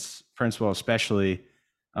Princewell especially,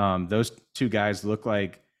 those two guys look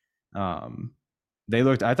like I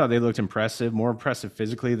thought they looked impressive, more impressive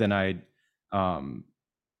physically than I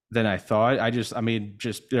thought.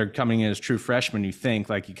 Just they're coming in as true freshmen. You think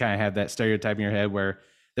like you kind of have that stereotype in your head where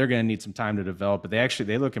they're going to need some time to develop, but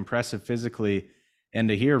they look impressive physically. And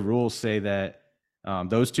to hear Rhule say that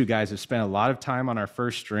those two guys have spent a lot of time on our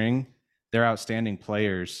first string, they're outstanding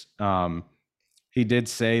players. He did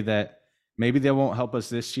say that maybe they won't help us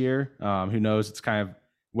this year. Who knows? It's kind of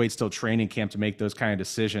waits till training camp to make those kind of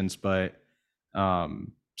decisions, but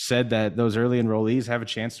said that those early enrollees have a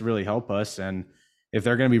chance to really help us. And if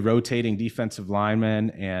they're going to be rotating defensive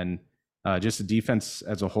linemen and just the defense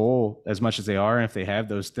as a whole, as much as they are, and if they have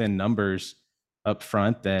those thin numbers up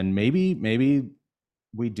front, then maybe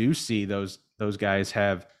we do see those guys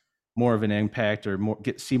have more of an impact or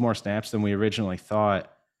see more snaps than we originally thought.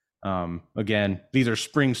 Again, these are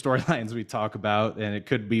spring storylines we talk about, and it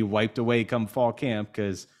could be wiped away come fall camp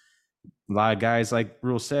because a lot of guys, like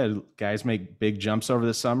Rhule said, guys make big jumps over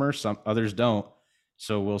the summer. Some others don't.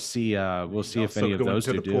 So we'll see. We'll see if any of those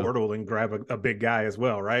to the portal and grab a big guy as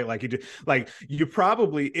well, right? You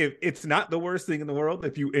probably, if it's not the worst thing in the world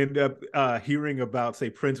if you end up hearing about, say,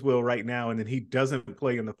 Prince Will right now, and then he doesn't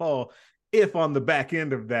play in the fall. If on the back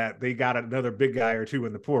end of that they got another big guy or two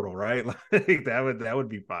in the portal, right? Like that would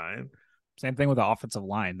be fine. Same thing with the offensive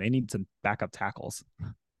line; they need some backup tackles.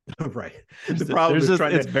 Right. The problem is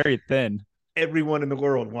it's very thin. Everyone in the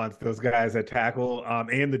world wants those guys at tackle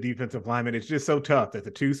and the defensive lineman. It's just so tough that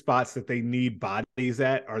the two spots that they need bodies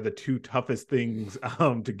at are the two toughest things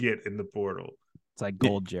to get in the portal. It's like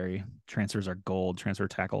gold, Jerry. Transfers are gold. Transfer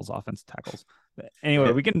tackles, offensive tackles. But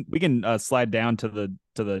anyway, we can slide down to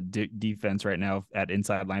the defense right now at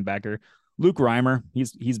inside linebacker. Luke Reimer,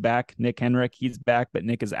 he's back. Nick Henrich, he's back, but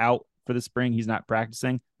Nick is out for the spring. He's not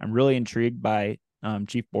practicing. I'm really intrigued by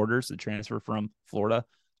Chief Borders, the transfer from Florida.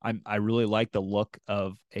 I really like the look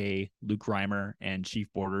of a Luke Reimer and Chief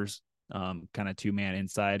Borders kind of 2-man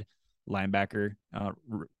inside linebacker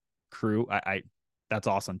crew. That's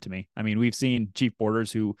awesome to me. I mean, we've seen Chief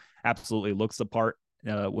Borders, who absolutely looks the part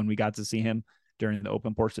when we got to see him during the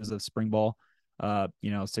open portions of spring ball.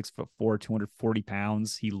 6'4", 240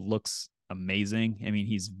 pounds. He looks amazing. I mean,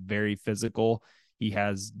 he's very physical. He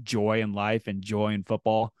has joy in life and joy in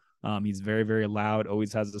football. He's very, very loud,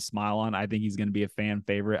 always has a smile on. I think he's going to be a fan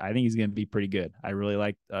favorite. I think he's going to be pretty good. I really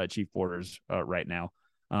like Chief Borders right now.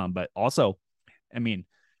 But also, I mean,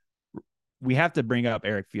 we have to bring up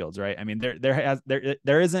Eric Fields, right? I mean,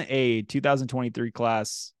 there isn't a 2023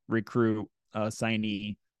 class recruit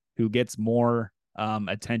signee who gets more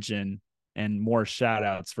attention and more shout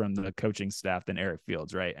outs from the coaching staff than Eric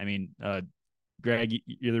Fields, right? I mean, Greg,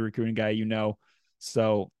 you're the recruiting guy,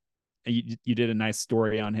 so you did a nice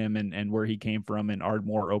story on him and where he came from in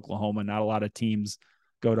Ardmore, Oklahoma. Not a lot of teams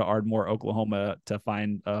go to Ardmore, Oklahoma to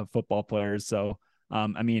find football players. So,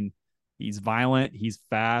 I mean, He's violent. He's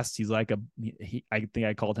fast. He's like I think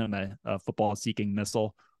I called him a football seeking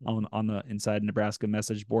missile on the Inside Nebraska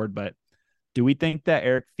message board. But do we think that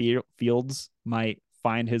Eric Fields might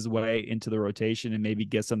find his way into the rotation and maybe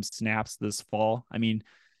get some snaps this fall? I mean,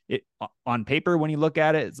 it on paper, when you look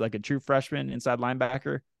at it, it's like a true freshman inside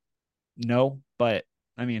linebacker. No, but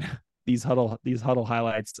I mean, these huddle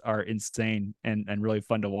highlights are insane and really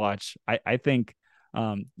fun to watch. I think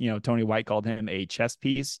Tony White called him a chess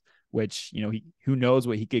piece, which, who knows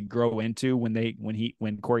what he could grow into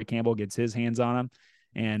when Corey Campbell gets his hands on him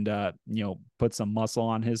and put some muscle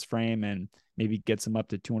on his frame and maybe gets him up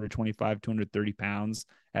to 225, 230 pounds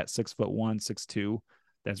at 6'1", 6'2".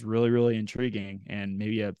 That's really, really intriguing, and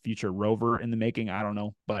maybe a future Rover in the making. I don't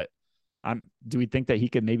know, but do we think that he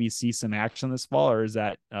could maybe see some action this fall, or is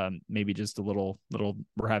that maybe just a little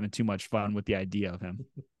we're having too much fun with the idea of him?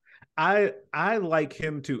 I like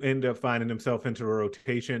him to end up finding himself into a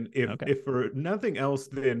rotation. If for nothing else,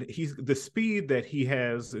 then he's the speed that he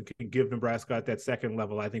has can give Nebraska at that second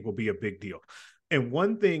level, I think will be a big deal. And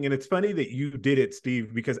one thing, and it's funny that you did it,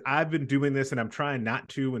 Steve, because I've been doing this and I'm trying not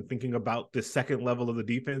to when thinking about the second level of the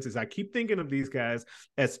defense, is I keep thinking of these guys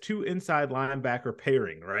as two inside linebacker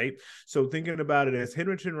pairing, right? So thinking about it as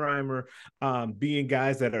Heinrich and Reimer being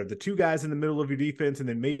guys that are the two guys in the middle of your defense, and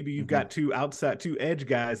then maybe you've got two edge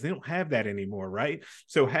guys. They don't have that anymore, right?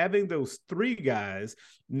 So having those three guys,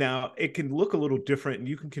 now it can look a little different and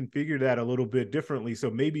you can configure that a little bit differently. So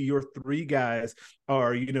maybe your three guys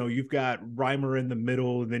are, you've got Reimer in the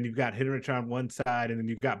middle, and then you've got Heinrich on one side, and then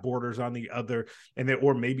you've got Borders on the other, and then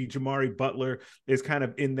or maybe Jamari Butler is kind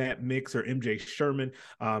of in that mix, or MJ Sherman,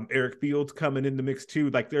 Eric Fields coming in the mix too.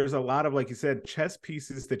 Like there's a lot of, like you said, chess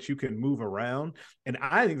pieces that you can move around, and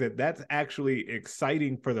I think that that's actually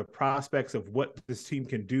exciting for the prospects of what this team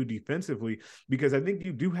can do defensively, because I think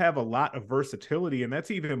you do have a lot of versatility, and that's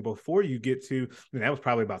even before you get to, and that was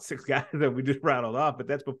probably about 6 guys that we just rattled off, but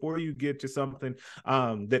that's before you get to something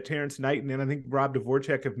that Terrence Knight and I think Rob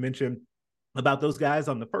Dvorak have mentioned about those guys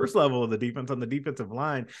on the first level of the defense, on the defensive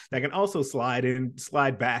line, that can also slide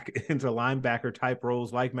back into linebacker type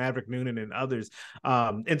roles like Maverick Noonan and others.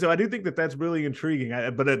 And so I do think that that's really intriguing.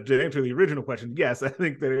 But to answer the original question, yes, I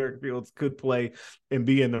think that Eric Fields could play and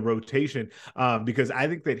be in the rotation because I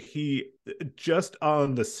think that he, just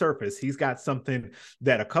on the surface, he's got something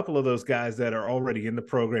that a couple of those guys that are already in the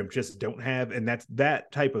program just don't have. And that's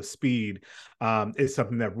that type of speed is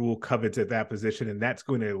something that Rhule covets at that position. And that's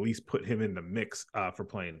going to at least put him in the mix for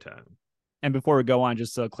playing time. And before we go on,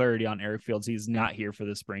 just clarity on Eric Fields, he's not here for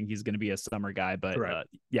the spring. He's going to be a summer guy, but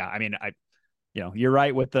yeah, I mean, you're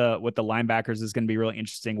right with the linebackers is going to be really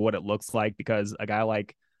interesting what it looks like, because a guy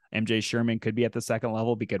like MJ Sherman could be at the second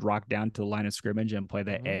level. He could rock down to the line of scrimmage and play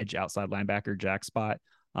that edge outside linebacker jack spot.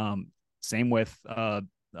 Same with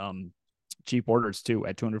Chief Borders too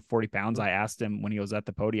at 240 pounds. I asked him when he was at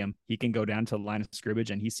the podium, he can go down to the line of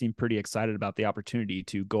scrimmage, and he seemed pretty excited about the opportunity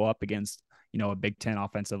to go up against, a Big Ten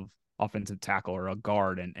offensive tackle or a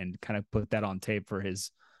guard and kind of put that on tape for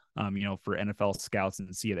his, for NFL scouts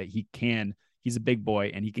and see that he's a big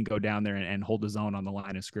boy and he can go down there and hold his own on the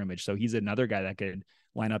line of scrimmage. So he's another guy that could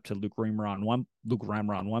line up to Luke Reimer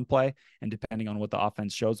on one play. And depending on what the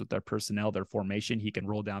offense shows with their personnel, their formation, he can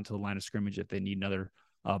roll down to the line of scrimmage if they need another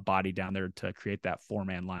body down there to create that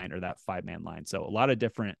 4-man line or that 5-man line. So a lot of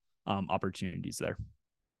different opportunities there.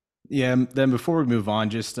 Yeah. Then before we move on,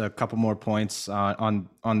 just a couple more points on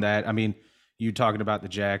that. I mean, you talking about the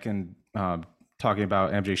jack and talking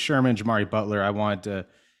about MJ Sherman, Jamari Butler. I wanted to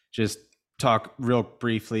just talk real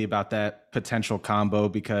briefly about that potential combo,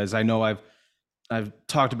 because I know I've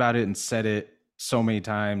talked about it and said it so many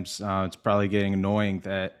times. It's probably getting annoying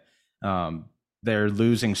that they're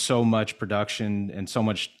losing so much production and so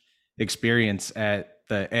much experience at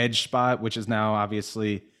the edge spot, which is now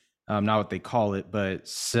obviously not what they call it, but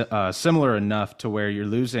similar enough to where you're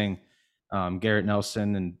losing Garrett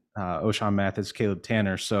Nelson and O'Shawn Mathis, Caleb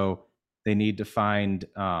Tanner. So they need to find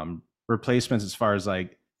replacements as far as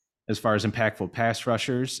impactful pass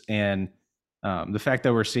rushers. And the fact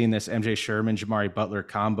that we're seeing this MJ Sherman, Jamari Butler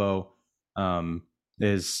combo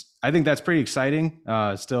is, I think that's pretty exciting.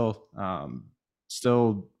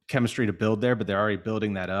 Still chemistry to build there, but they're already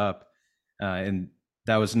building that up. And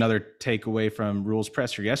that was another takeaway from Rhule's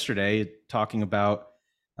presser yesterday, talking about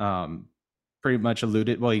pretty much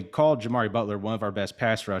he called Jamari Butler one of our best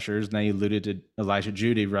pass rushers, and then he alluded to Elijah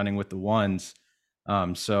Judy running with the ones.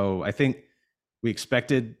 So I think we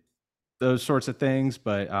expected those sorts of things,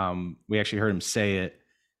 but we actually heard him say it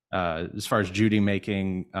as far as Judy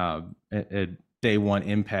making a day one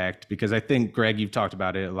impact, because I think, Greg, you've talked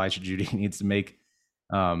about it. Elijah Judy needs to make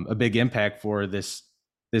a big impact for this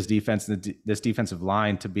this defense, this defensive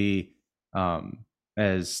line to be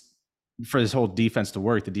as for this whole defense to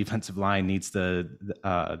work. The defensive line needs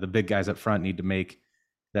the big guys up front need to make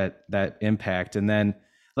that impact. And then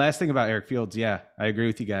last thing about Eric Fields, yeah, I agree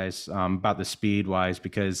with you guys about the speed wise,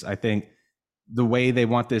 because I think the way they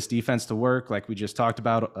want this defense to work, like we just talked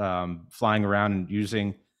about, flying around and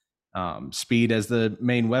using speed as the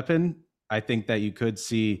main weapon, I think that you could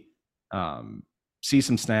see some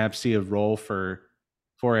snaps, see a role for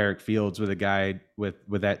Eric Fields with a guy with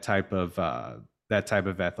that type of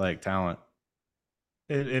athletic talent.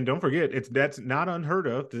 And don't forget, that's not unheard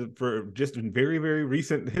of for just in very, very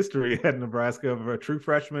recent history at Nebraska of a true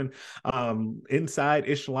freshman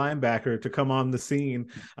inside-ish linebacker to come on the scene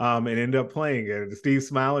and end up playing. And Steve's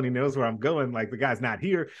smiling, he knows where I'm going. Like, the guy's not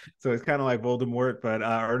here, so it's kind of like Voldemort. But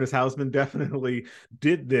Ernest Hausmann definitely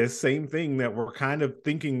did this same thing that we're kind of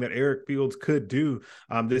thinking that Eric Fields could do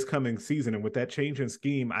this coming season. And with that change in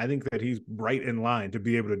scheme, I think that he's right in line to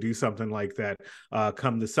be able to do something like that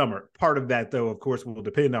come the summer. Part of that, though, of course, will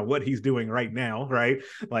depend on what he's doing right now, right?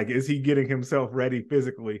 Like, is he getting himself ready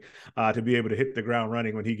physically to be able to hit the ground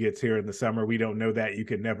running when he gets here in the summer? We don't know that. You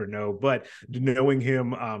can never know. But knowing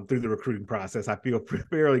him through the recruiting process, I feel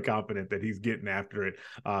fairly confident that he's getting after it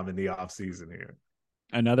in the offseason here.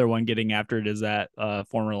 Another one getting after it is that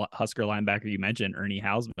former Husker linebacker you mentioned, Ernie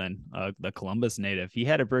Hausman, the Columbus native. He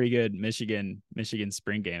had a pretty good Michigan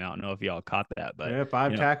spring game. I don't know if y'all caught that, but yeah,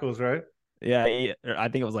 5 tackles, right? Yeah, I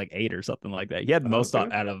think it was like 8 or something like that. He had the most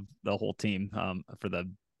out of the whole team for the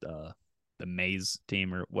Maze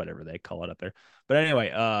team or whatever they call it up there. But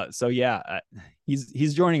anyway, so yeah,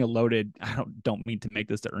 he's joining a loaded. I don't mean to make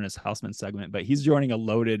this the Ernest Hausmann segment, but he's joining a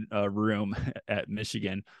loaded room at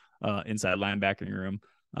Michigan, inside linebacking room.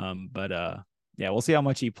 Yeah, we'll see how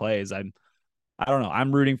much he plays. I don't know.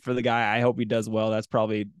 I'm rooting for the guy. I hope he does well. That's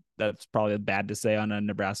probably bad to say on a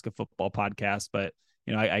Nebraska football podcast, but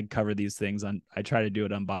you know, I cover these things I try to do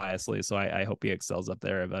it unbiasedly. So I hope he excels up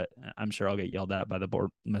there, but I'm sure I'll get yelled at by the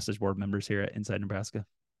message board members here at Inside Nebraska.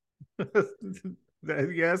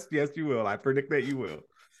 Yes, you will. I predict that you will.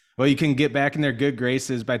 Well, you can get back in their good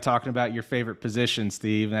graces by talking about your favorite position,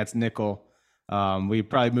 Steve. That's nickel. We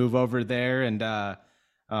probably move over there and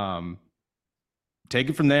take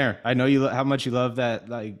it from there. I know how much you love that,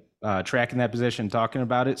 like tracking that position, talking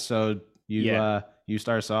about it. So you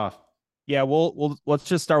start us off. Yeah, let's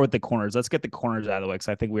just start with the corners. Let's get the corners out of the way because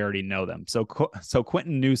I think we already know them. So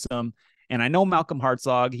Quentin Newsome, and I know Malcolm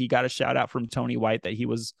Hartzog, he got a shout out from Tony White that he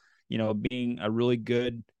was, he was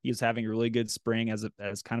having a really good spring as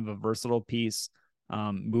kind of a versatile piece,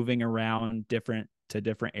 moving around different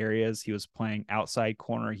areas. He was playing outside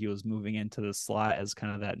corner. He was moving into the slot as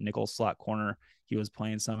kind of that nickel slot corner. He was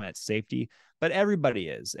playing some at safety, but everybody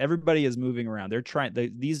is moving around. They're trying,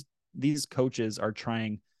 these coaches are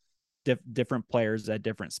trying different players at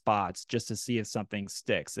different spots just to see if something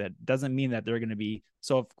sticks. It doesn't mean that they're going to be.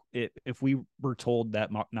 So if we were told that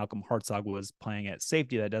Malcolm Hartzog was playing at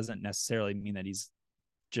safety, that doesn't necessarily mean that he's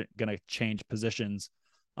going to change positions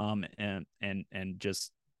and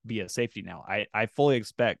just be a safety now. I fully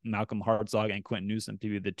expect Malcolm Hartzog and Quentin Newsome to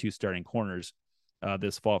be the 2 starting corners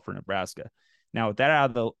this fall for Nebraska. Now, with that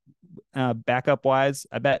out of the backup wise,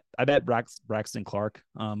 I bet Braxton Clark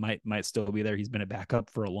might still be there. He's been a backup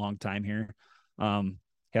for a long time here.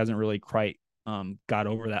 He hasn't really quite got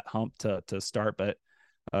over that hump to start, but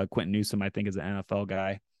Quentin Newsome, I think, is an NFL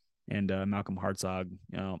guy, and Malcolm Hartzog,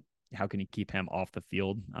 how can you keep him off the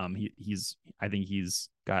field? I think he's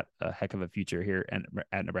got a heck of a future here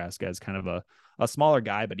at Nebraska as kind of a smaller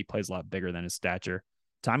guy, but he plays a lot bigger than his stature.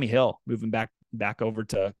 Tommy Hill moving back over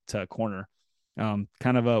to corner.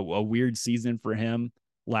 Kind of a weird season for him.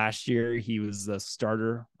 Last year, he was the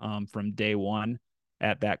starter from day one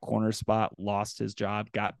at that corner spot, lost his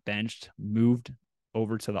job, got benched, moved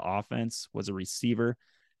over to the offense, was a receiver,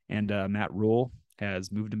 and Matt Rhule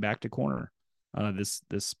has moved him back to corner this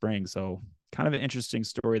spring. So kind of an interesting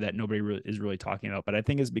story that nobody is really talking about, but I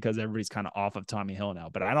think it's because everybody's kind of off of Tommy Hill now.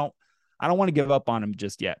 But I don't want to give up on him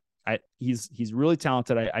just yet. He's really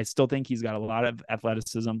talented. I still think he's got a lot of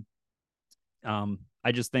athleticism.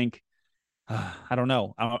 I just think, I don't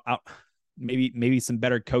know. Maybe some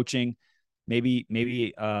better coaching.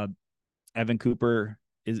 Maybe Evan Cooper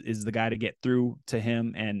is the guy to get through to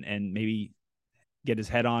him and maybe get his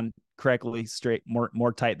head on correctly, straight,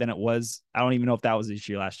 more tight than it was. I don't even know if that was the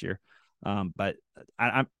issue last year. But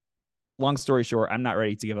I'm long story short, I'm not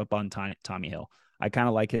ready to give up on Tommy Hill. I kind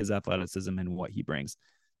of like his athleticism and what he brings.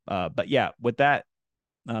 But yeah, with that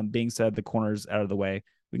being said, the corners out of the way,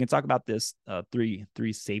 we can talk about this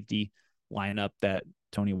three safety lineup that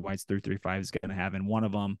Tony White's 3-3-5 is going to have. And one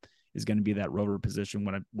of them is going to be that rover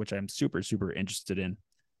position, which I'm super, super interested in.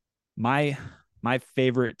 My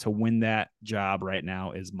favorite to win that job right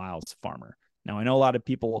now is Miles Farmer. Now, I know a lot of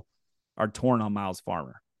people are torn on Miles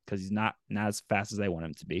Farmer because he's not as fast as they want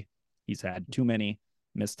him to be. He's had too many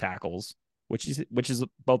missed tackles, which is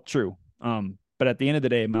both true. But at the end of the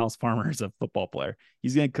day, Miles Farmer is a football player.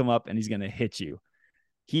 He's going to come up and he's going to hit you.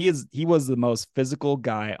 He was the most physical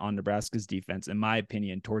guy on Nebraska's defense, in my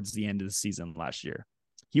opinion, towards the end of the season last year.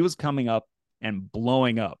 He was coming up and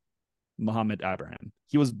blowing up Muhammad Abraham.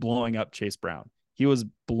 He was blowing up Chase Brown. He was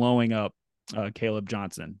blowing up Caleb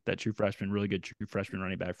Johnson, that true freshman, really good true freshman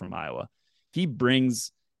running back from Iowa. He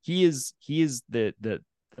is the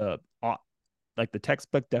like the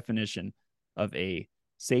textbook definition of a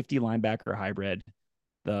safety linebacker hybrid,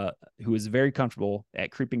 who is very comfortable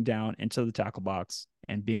at creeping down into the tackle box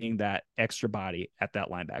and being that extra body at that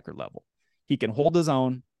linebacker level. He can hold his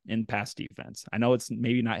own in pass defense. I know it's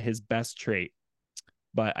maybe not his best trait,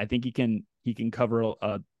 but I think he can cover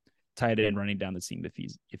a tight end running down the seam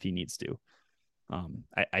if he needs to.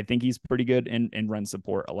 I think he's pretty good in run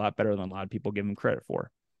support, a lot better than a lot of people give him credit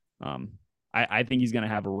for. I think he's going to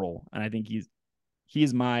have a role, and I think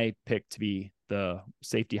he's my pick to be the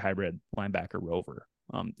safety hybrid linebacker rover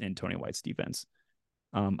in Tony White's defense.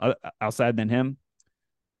 Outside than him,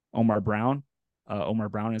 Omar Brown. Omar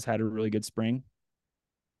Brown has had a really good spring.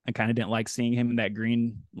 I kind of didn't like seeing him in that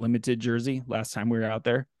green limited jersey last time we were out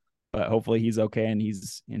there, but hopefully he's okay and he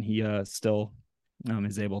still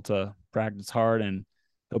is able to practice hard and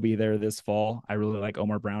he'll be there this fall. I really like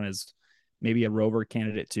Omar Brown as maybe a rover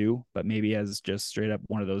candidate too, but maybe as just straight up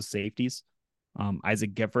one of those safeties.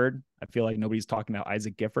 Isaac Gifford. I feel like nobody's talking about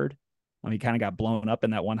Isaac Gifford. He kind of got blown up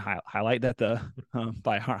in that one highlight that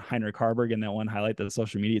by Heinrich Haarberg, and that one highlight that the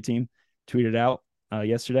social media team tweeted out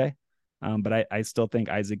yesterday. But I still think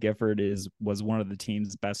Isaac Gifford was one of the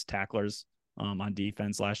team's best tacklers on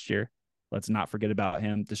defense last year. Let's not forget about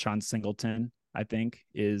him. Deshaun Singleton, I think,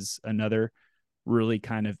 is another really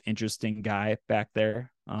kind of interesting guy back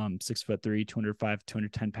there. 6'3", 205,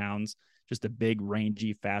 210 pounds, just a big,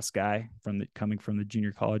 rangy, fast guy coming from the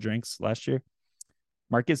junior college ranks last year.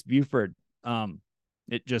 Marcus Buford,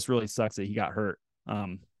 it just really sucks that he got hurt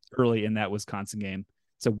early in that Wisconsin game.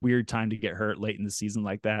 It's a weird time to get hurt late in the season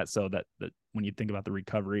like that. So that when you think about the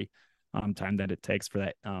recovery time that it takes for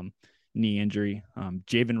that knee injury,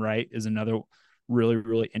 Javen Wright is another really,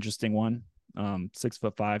 really interesting one.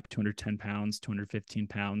 6'5", 210 pounds, 215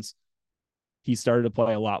 pounds. He started to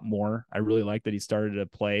play a lot more. I really like that he started to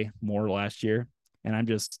play more last year. And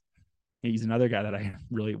he's another guy that I'm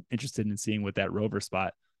really interested in seeing with that rover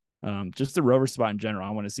spot. Just the rover spot in general.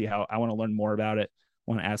 I want to learn more about it.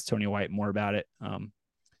 I want to ask Tony White more about it.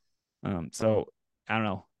 So I don't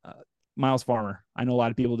know. Miles Farmer. I know a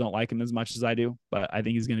lot of people don't like him as much as I do, but I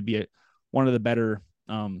think he's going to be one of the better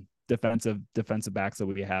defensive backs that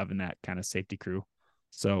we have in that kind of safety crew.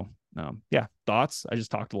 So yeah, thoughts? I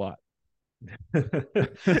just talked a lot.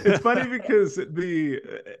 It's funny because the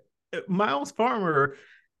Miles Farmer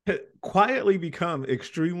quietly become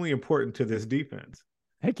extremely important to this defense.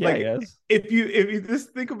 Heck yeah, yes. If you just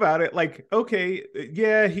think about it, like, okay,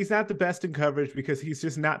 yeah, he's not the best in coverage because he's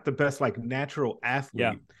just not the best like natural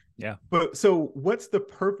athlete. Yeah. But so what's the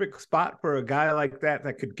perfect spot for a guy like that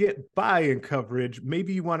could get by in coverage?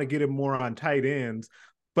 Maybe you want to get him more on tight ends,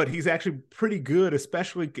 but he's actually pretty good,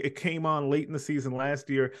 especially it came on late in the season last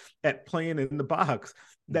year at playing in the box.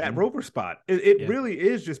 That rover spot, it really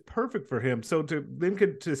is just perfect for him. So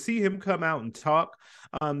to see him come out and talk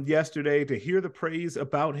yesterday, to hear the praise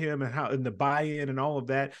about him and the buy-in and all of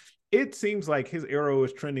that, it seems like his arrow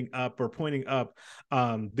is trending up or pointing up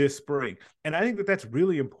this spring. And I think that that's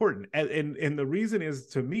really important. And the reason is,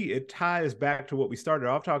 to me, it ties back to what we started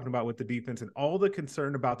off talking about with the defense and all the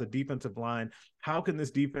concern about the defensive line. How can this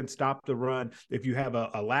defense stop the run if you have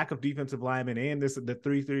a lack of defensive linemen and the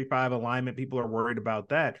 3-3-5 alignment? People are worried about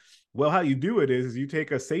that. Well, how you do it is you take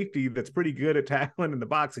a safety that's pretty good at tackling in the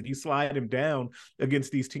box and you slide him down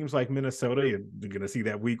against these teams like Minnesota. You're going to see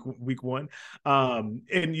that week one. And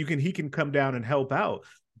he can come down and help out.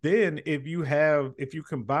 Then if you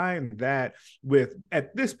combine that with,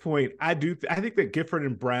 at this point, I think that Gifford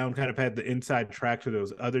and Brown kind of had the inside track to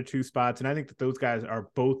those other two spots. And I think that those guys are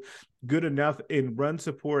both good enough in run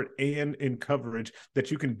support and in coverage that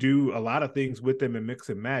you can do a lot of things with them and mix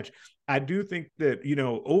and match. I do think that,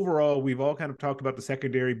 overall, we've all kind of talked about the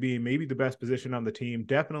secondary being maybe the best position on the team,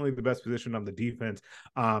 definitely the best position on the defense.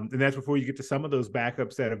 And that's before you get to some of those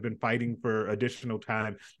backups that have been fighting for additional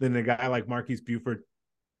time. Then a guy like Marquise Buford,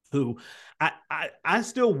 who I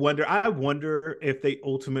still wonder. I wonder if they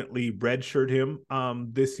ultimately redshirt him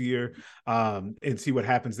this year and see what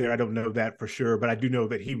happens there. I don't know that for sure, but I do know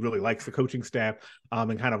that he really likes the coaching staff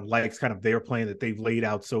and kind of likes kind of their plan that they've laid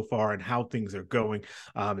out so far and how things are going.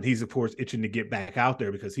 And he's, of course, itching to get back out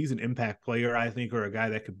there because he's an impact player, I think, or a guy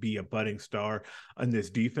that could be a budding star in this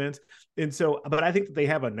defense. And so, but I think that they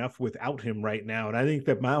have enough without him right now. And I think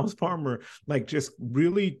that Miles Farmer, like, just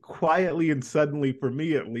really quietly and suddenly, for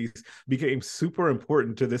me at least, became super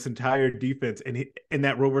important to this entire defense. And in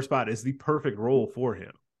that rover spot is the perfect role for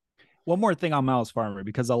him. One more thing on Miles Farmer,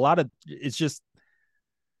 because it's just,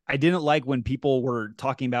 I didn't like when people were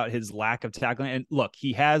talking about his lack of tackling. And look,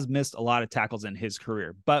 he has missed a lot of tackles in his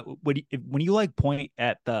career, but when you like point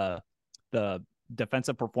at the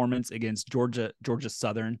defensive performance against Georgia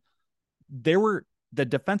Southern, the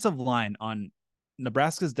defensive line on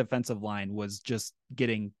Nebraska's defensive line was just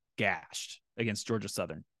getting gashed against Georgia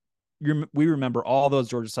Southern. We remember all those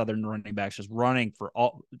Georgia Southern running backs just running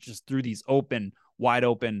just through these wide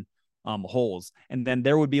open holes. And then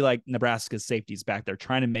there would be like Nebraska's safeties back there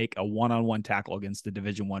trying to make a one-on-one tackle against the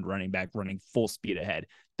Division I running back running full speed ahead.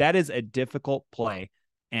 That is a difficult play.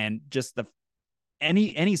 And just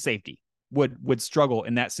any safety would struggle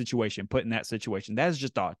in that situation, put in that situation. That is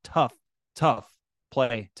just a tough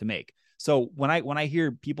play to make. So when I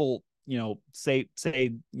hear people, say,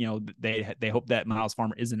 they hope that Miles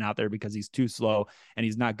Farmer isn't out there because he's too slow and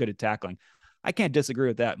he's not good at tackling, I can't disagree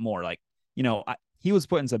with that more. Like, he was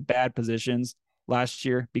put in some bad positions last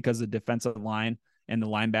year because the defensive line and the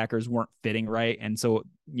linebackers weren't fitting right. And so,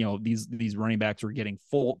 these running backs were getting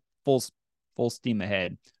full steam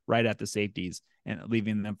ahead right at the safeties and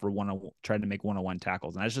leaving them for trying to make one-on-one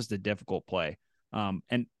tackles. And that's just a difficult play.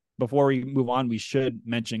 And before we move on, we should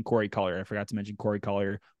mention Corey Collier. I forgot to mention Corey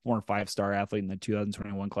Collier, former 5-star athlete in the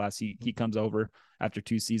 2021 class. He comes over after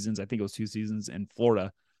 2 seasons. I think it was 2 seasons in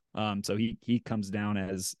Florida. So he comes down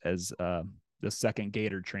as the second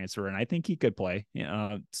Gator transfer, and I think he could play,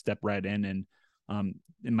 step right in, and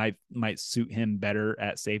it might suit him better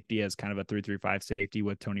at safety as kind of a 3-3-5 safety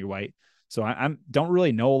with Tony White. So I don't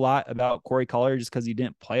really know a lot about Corey Collier just because he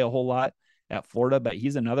didn't play a whole lot at Florida, but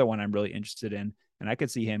he's another one I'm really interested in. And I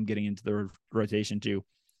could see him getting into the rotation too.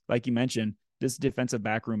 Like you mentioned, this defensive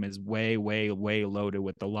back room is way, way, way loaded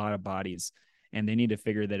with a lot of bodies, and they need to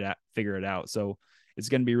figure it out. So it's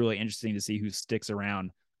going to be really interesting to see who sticks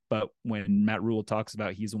around. But when Matt Rhule talks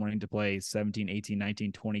about he's wanting to play 17, 18,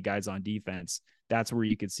 19, 20 guys on defense, that's where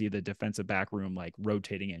you could see the defensive back room like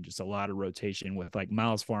rotating in, just a lot of rotation with like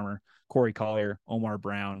Miles Farmer, Corey Collier, Omar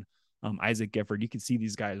Brown, Isaac Gifford. You can see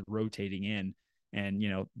these guys rotating in and,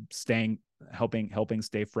 helping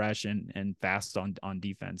stay fresh and fast on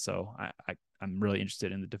defense. So I'm really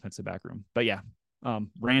interested in the defensive back room. But yeah,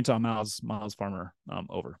 rant on Miles Farmer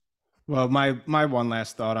over. Well, my one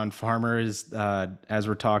last thought on Farmer is, as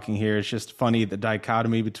we're talking here, it's just funny, the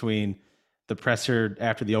dichotomy between the presser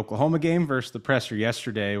after the Oklahoma game versus the presser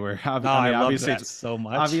yesterday, where obviously it's so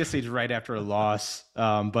much. Obviously it's right after a loss,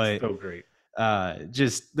 but so great.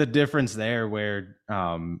 Just the difference there, where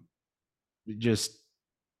just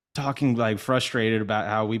talking like frustrated about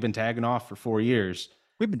how we've been tagging off for 4 years.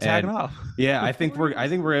 We've been tagging off. Yeah, I think we're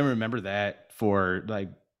gonna remember that for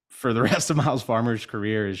the rest of Miles Farmer's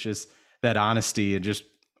career, is just that honesty and just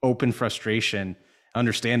open frustration,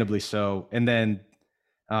 understandably so. And then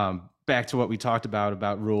back to what we talked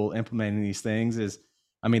about Rhule implementing these things is,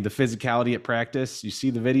 the physicality at practice. You see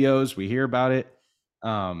the videos, we hear about it,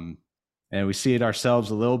 and we see it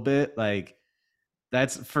ourselves a little bit. Like,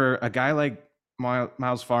 that's for a guy like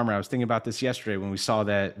Miles Farmer. I was thinking about this yesterday when we saw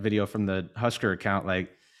that video from the Husker account.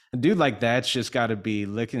 Like, a dude like that's just got to be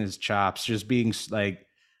licking his chops, just being like,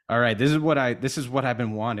 all right, this is what I've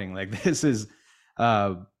been wanting. Like, this is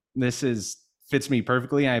fits me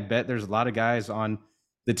perfectly. I bet there's a lot of guys on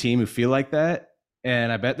the team who feel like that,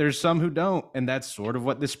 and I bet there's some who don't. And that's sort of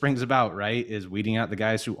what this brings about, right? Is weeding out the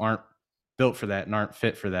guys who aren't built for that and aren't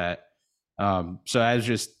fit for that. So that was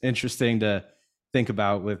just interesting to think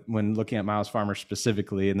about when looking at Miles Farmer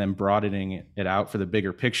specifically, and then broadening it out for the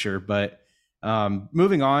bigger picture. But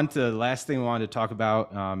moving on to the last thing we wanted to talk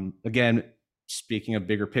about, again, speaking of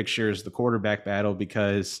bigger pictures, the quarterback battle,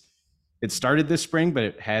 because it started this spring, but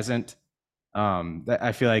it hasn't.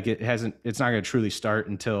 I feel like it's not going to truly start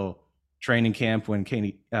until training camp when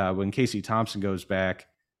Casey Thompson comes back.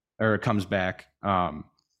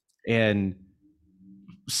 And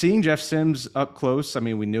seeing Jeff Sims up close,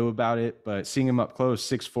 we knew about it, but seeing him up close,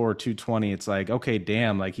 6'4", 220, it's like, okay,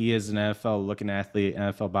 damn, like, he is an NFL looking athlete,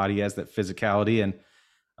 NFL body, he has that physicality.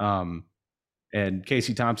 And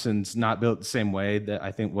Casey Thompson's not built the same way. That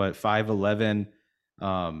I think 5'11",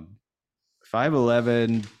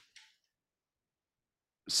 5'11",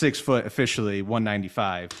 6 foot officially,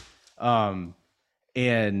 195.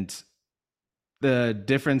 And the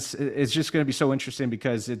difference is just going to be so interesting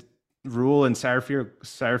because Rhule and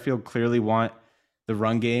Satterfield clearly want the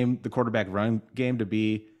run game, the quarterback run game, to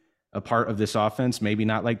be a part of this offense. Maybe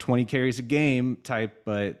not like 20 carries a game type,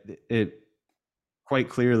 but it quite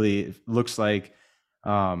clearly looks like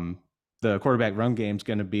the quarterback run game is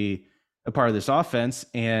going to be a part of this offense.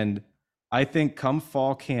 And I think come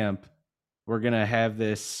fall camp, we're going to have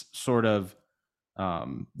this sort of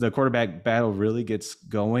the quarterback battle really gets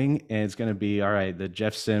going, and it's going to be, all right, the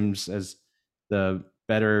Jeff Sims as the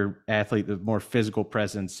better athlete, the more physical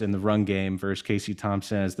presence in the run game versus Casey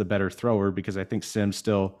Thompson as the better thrower, because I think Sims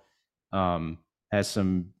still has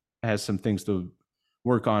some things to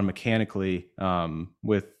work on mechanically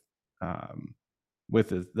with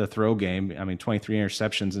the throw game. I mean, 23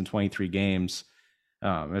 interceptions in 23 games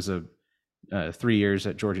as a 3 years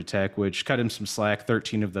at Georgia Tech, which cut him some slack.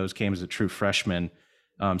 13 of those came as a true freshman.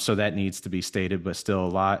 So that needs to be stated, but still a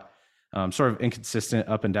lot sort of inconsistent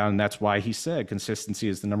up and down. And that's why he said consistency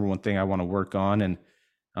is the number one thing I want to work on. And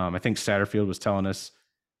I think Satterfield was telling us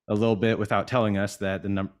a little bit without telling us that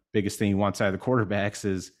the biggest thing he wants out of the quarterbacks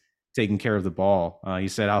is taking care of the ball. He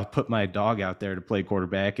said, I'll put my dog out there to play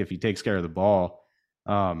quarterback if he takes care of the ball.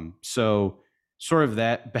 So sort of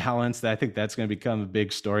that balance, I think that's going to become a big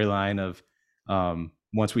storyline of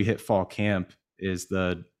once we hit fall camp, is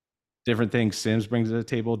the different things Sims brings to the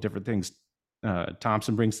table, different things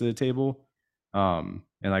Thompson brings to the table, and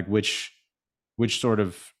like which sort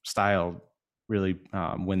of style really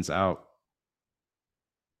wins out.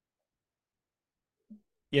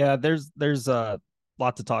 Yeah, there's a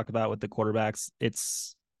lot to talk about with the quarterbacks.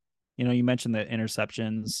 It's, you mentioned the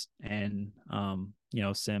interceptions, and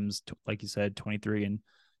Sims, like you said, 23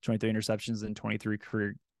 interceptions in 23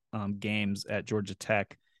 career games at Georgia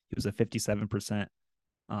Tech. He was a 57%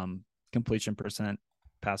 completion percent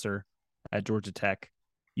passer at Georgia Tech.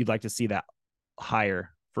 You'd like to see that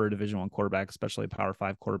higher for a Division I quarterback, especially a Power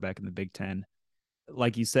 5 quarterback in the Big Ten.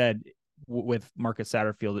 Like you said, with Marcus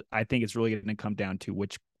Satterfield, I think it's really going to come down to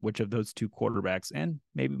which of those two quarterbacks, and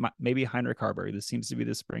maybe Heinrich Haarberg. This seems to be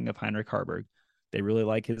the spring of Heinrich Haarberg. They really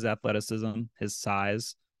like his athleticism, his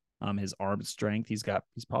size, his arm strength. He's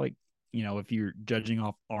probably, if you're judging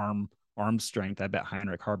off arm strength, I bet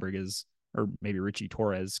Heinrich Haarberg is, or maybe Richie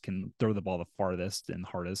Torres can throw the ball the farthest and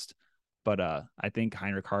hardest. But I think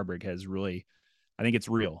Heinrich Haarberg has really, I think it's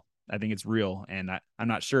real. And I'm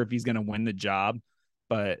not sure if he's going to win the job,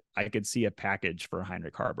 but I could see a package for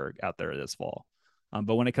Heinrich Haarberg out there this fall.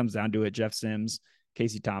 But when it comes down to it, Jeff Sims,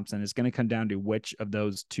 Casey Thompson, it's going to come down to which of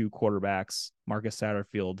those two quarterbacks Marcus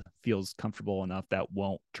Satterfield feels comfortable enough that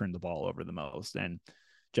won't turn the ball over the most. And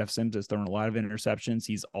Jeff Sims has thrown a lot of interceptions.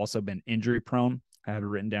 He's also been injury prone. I have it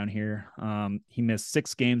written down here. He missed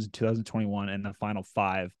 6 games in 2021 and the final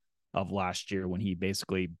 5 of last year, when he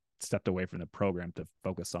basically stepped away from the program to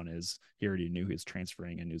focus on he already knew he was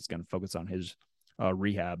transferring and he was going to focus on his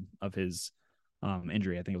rehab of his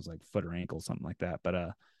injury. I think it was like foot or ankle, something like that.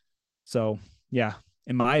 But so yeah,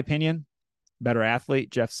 in my opinion, better athlete,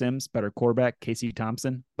 Jeff Sims, better quarterback, Casey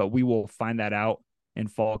Thompson, but we will find that out in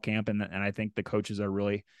fall camp. And I think the coaches are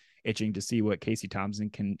really itching to see what Casey Thompson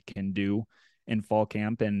can do in fall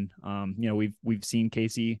camp. And we've seen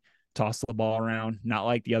Casey toss the ball around, not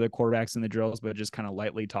like the other quarterbacks in the drills, but just kind of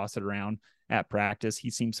lightly toss it around at practice. He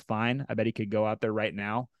seems fine. I bet he could go out there right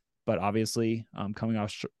now, but obviously coming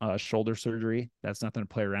off shoulder surgery, that's nothing to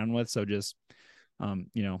play around with. So just,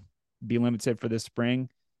 be limited for this spring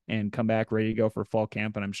and come back ready to go for fall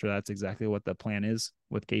camp. And I'm sure that's exactly what the plan is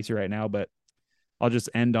with Casey right now. But I'll just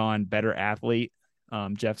end on better athlete,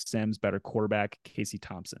 Jeff Sims, better quarterback, Casey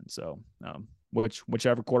Thompson. So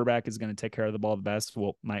whichever quarterback is going to take care of the ball the best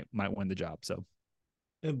might win the job. So,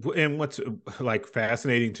 and what's like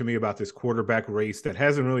fascinating to me about this quarterback race that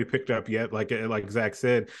hasn't really picked up yet, like Zack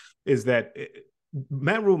said, is that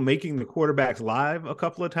Matt Rhule making the quarterbacks live a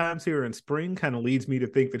couple of times here in spring kind of leads me to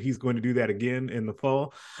think that he's going to do that again in the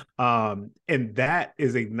fall. And that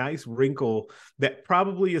is a nice wrinkle that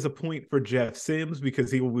probably is a point for Jeff Sims,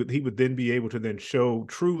 because he would then be able to then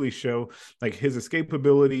truly show like his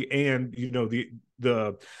escapability and,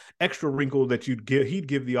 the extra wrinkle that he'd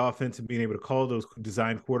give the offense and being able to call those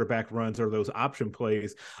designed quarterback runs or those option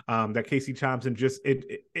plays that Casey Thompson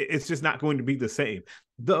it's just not going to be the same.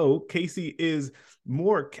 Though Casey is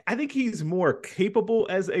I think he's more capable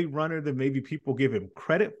as a runner than maybe people give him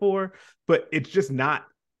credit for, but it's just not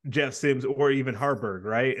Jeff Sims or even Haarberg,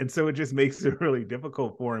 right? And so it just makes it really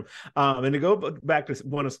difficult for him. And to go back to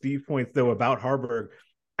one of Steve's points, though, about Haarberg,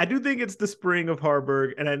 I do think it's the spring of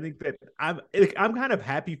Haarberg, and I think that I'm kind of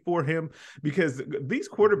happy for him because these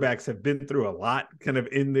quarterbacks have been through a lot, kind of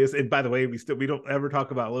in this. And by the way, we don't ever talk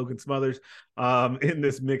about Logan Smothers in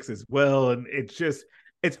this mix as well, and it's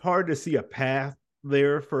hard to see a path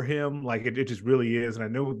there for him. Like it just really is. And I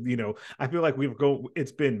know, I feel like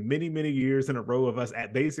it's been many years in a row of us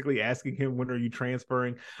basically asking him, when are you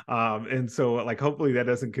transferring? And so like, hopefully that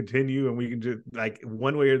doesn't continue and we can just like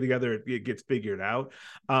one way or the other, it gets figured out.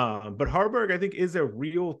 But Haarberg, I think, is a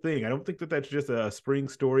real thing. I don't think that that's just a spring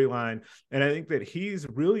storyline. And I think that he's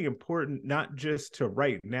really important, not just to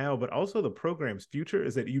right now, but also the program's future,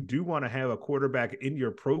 is that you do want to have a quarterback in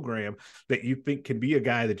your program that you think can be a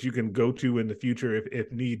guy that you can go to in the future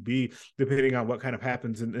if need be, depending on what kind of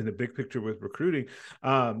happens in the big picture with recruiting.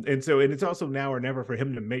 And it's also now or never for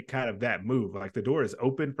him to make kind of that move. Like the door is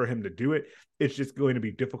open for him to do it. It's just going to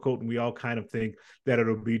be difficult. And we all kind of think that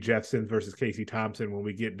it'll be Jeff Sims versus Casey Thompson when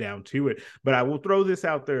we get down to it. But I will throw this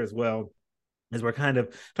out there as well, as we're kind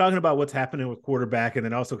of talking about what's happening with quarterback and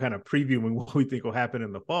then also kind of previewing what we think will happen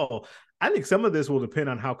in the fall. I think some of this will depend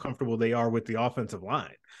on how comfortable they are with the offensive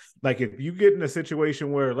line. Like if you get in a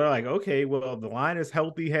situation where they're like, okay, well, the line is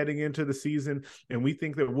healthy heading into the season, and we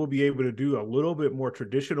think that we'll be able to do a little bit more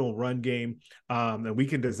traditional run game, and we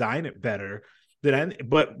can design it better.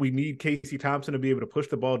 But we need Casey Thompson to be able to push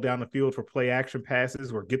the ball down the field for play action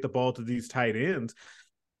passes or get the ball to these tight ends.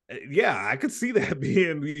 Yeah, I could see that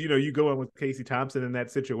being, you go in with Casey Thompson in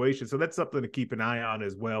that situation. So that's something to keep an eye on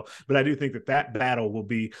as well. But I do think that battle will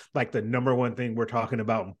be like the number one thing we're talking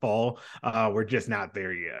about in fall. We're just not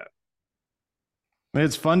there yet.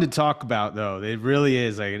 It's fun to talk about, though. It really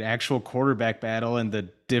is like an actual quarterback battle, and the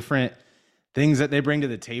different things that they bring to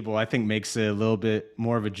the table, I think, makes it a little bit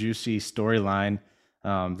more of a juicy storyline.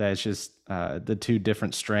 That's just the two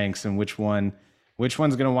different strengths and which one's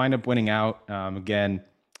going to wind up winning out. Again,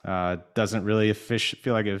 doesn't really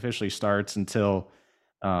feel like it officially starts until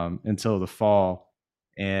the fall.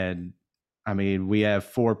 And I mean, we have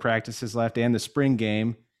 4 practices left and the spring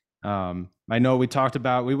game. I know we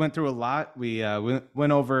went through a lot. We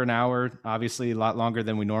went over an hour, obviously a lot longer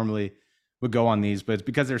than we normally would go on these, but it's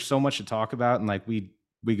because there's so much to talk about. And like, we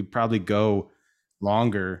could probably go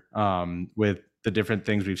longer, with the different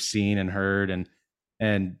things we've seen and heard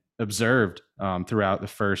and observed, throughout the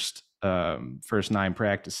first 9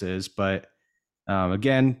 practices. But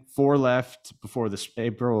again, 4 left before the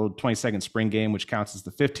April 22nd spring game, which counts as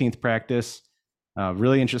the 15th practice.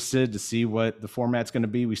 Really interested to see what the format's going to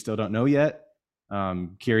be. We still don't know yet.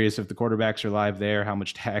 Curious if the quarterbacks are live there, how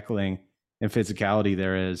much tackling and physicality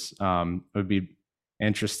there is. Would be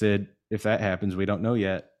interested if that happens. We don't know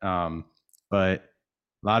yet. But a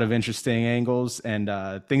lot of interesting angles and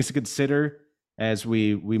things to consider as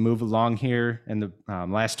we move along here in the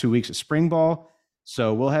last 2 weeks of spring ball.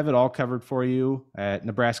 So we'll have it all covered for you at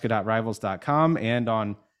nebraska.rivals.com and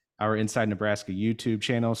on our Inside Nebraska YouTube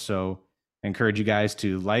channel. So I encourage you guys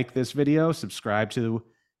to like this video, subscribe to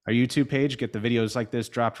our YouTube page, get the videos like this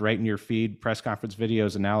dropped right in your feed, press conference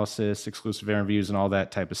videos, analysis, exclusive interviews, and all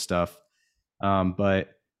that type of stuff.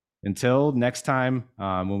 But until next time,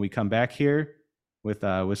 when we come back here with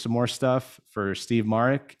some more stuff for Steve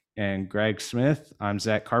Marik and Greg Smith, I'm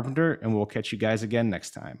Zack Carpenter, and we'll catch you guys again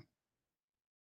next time.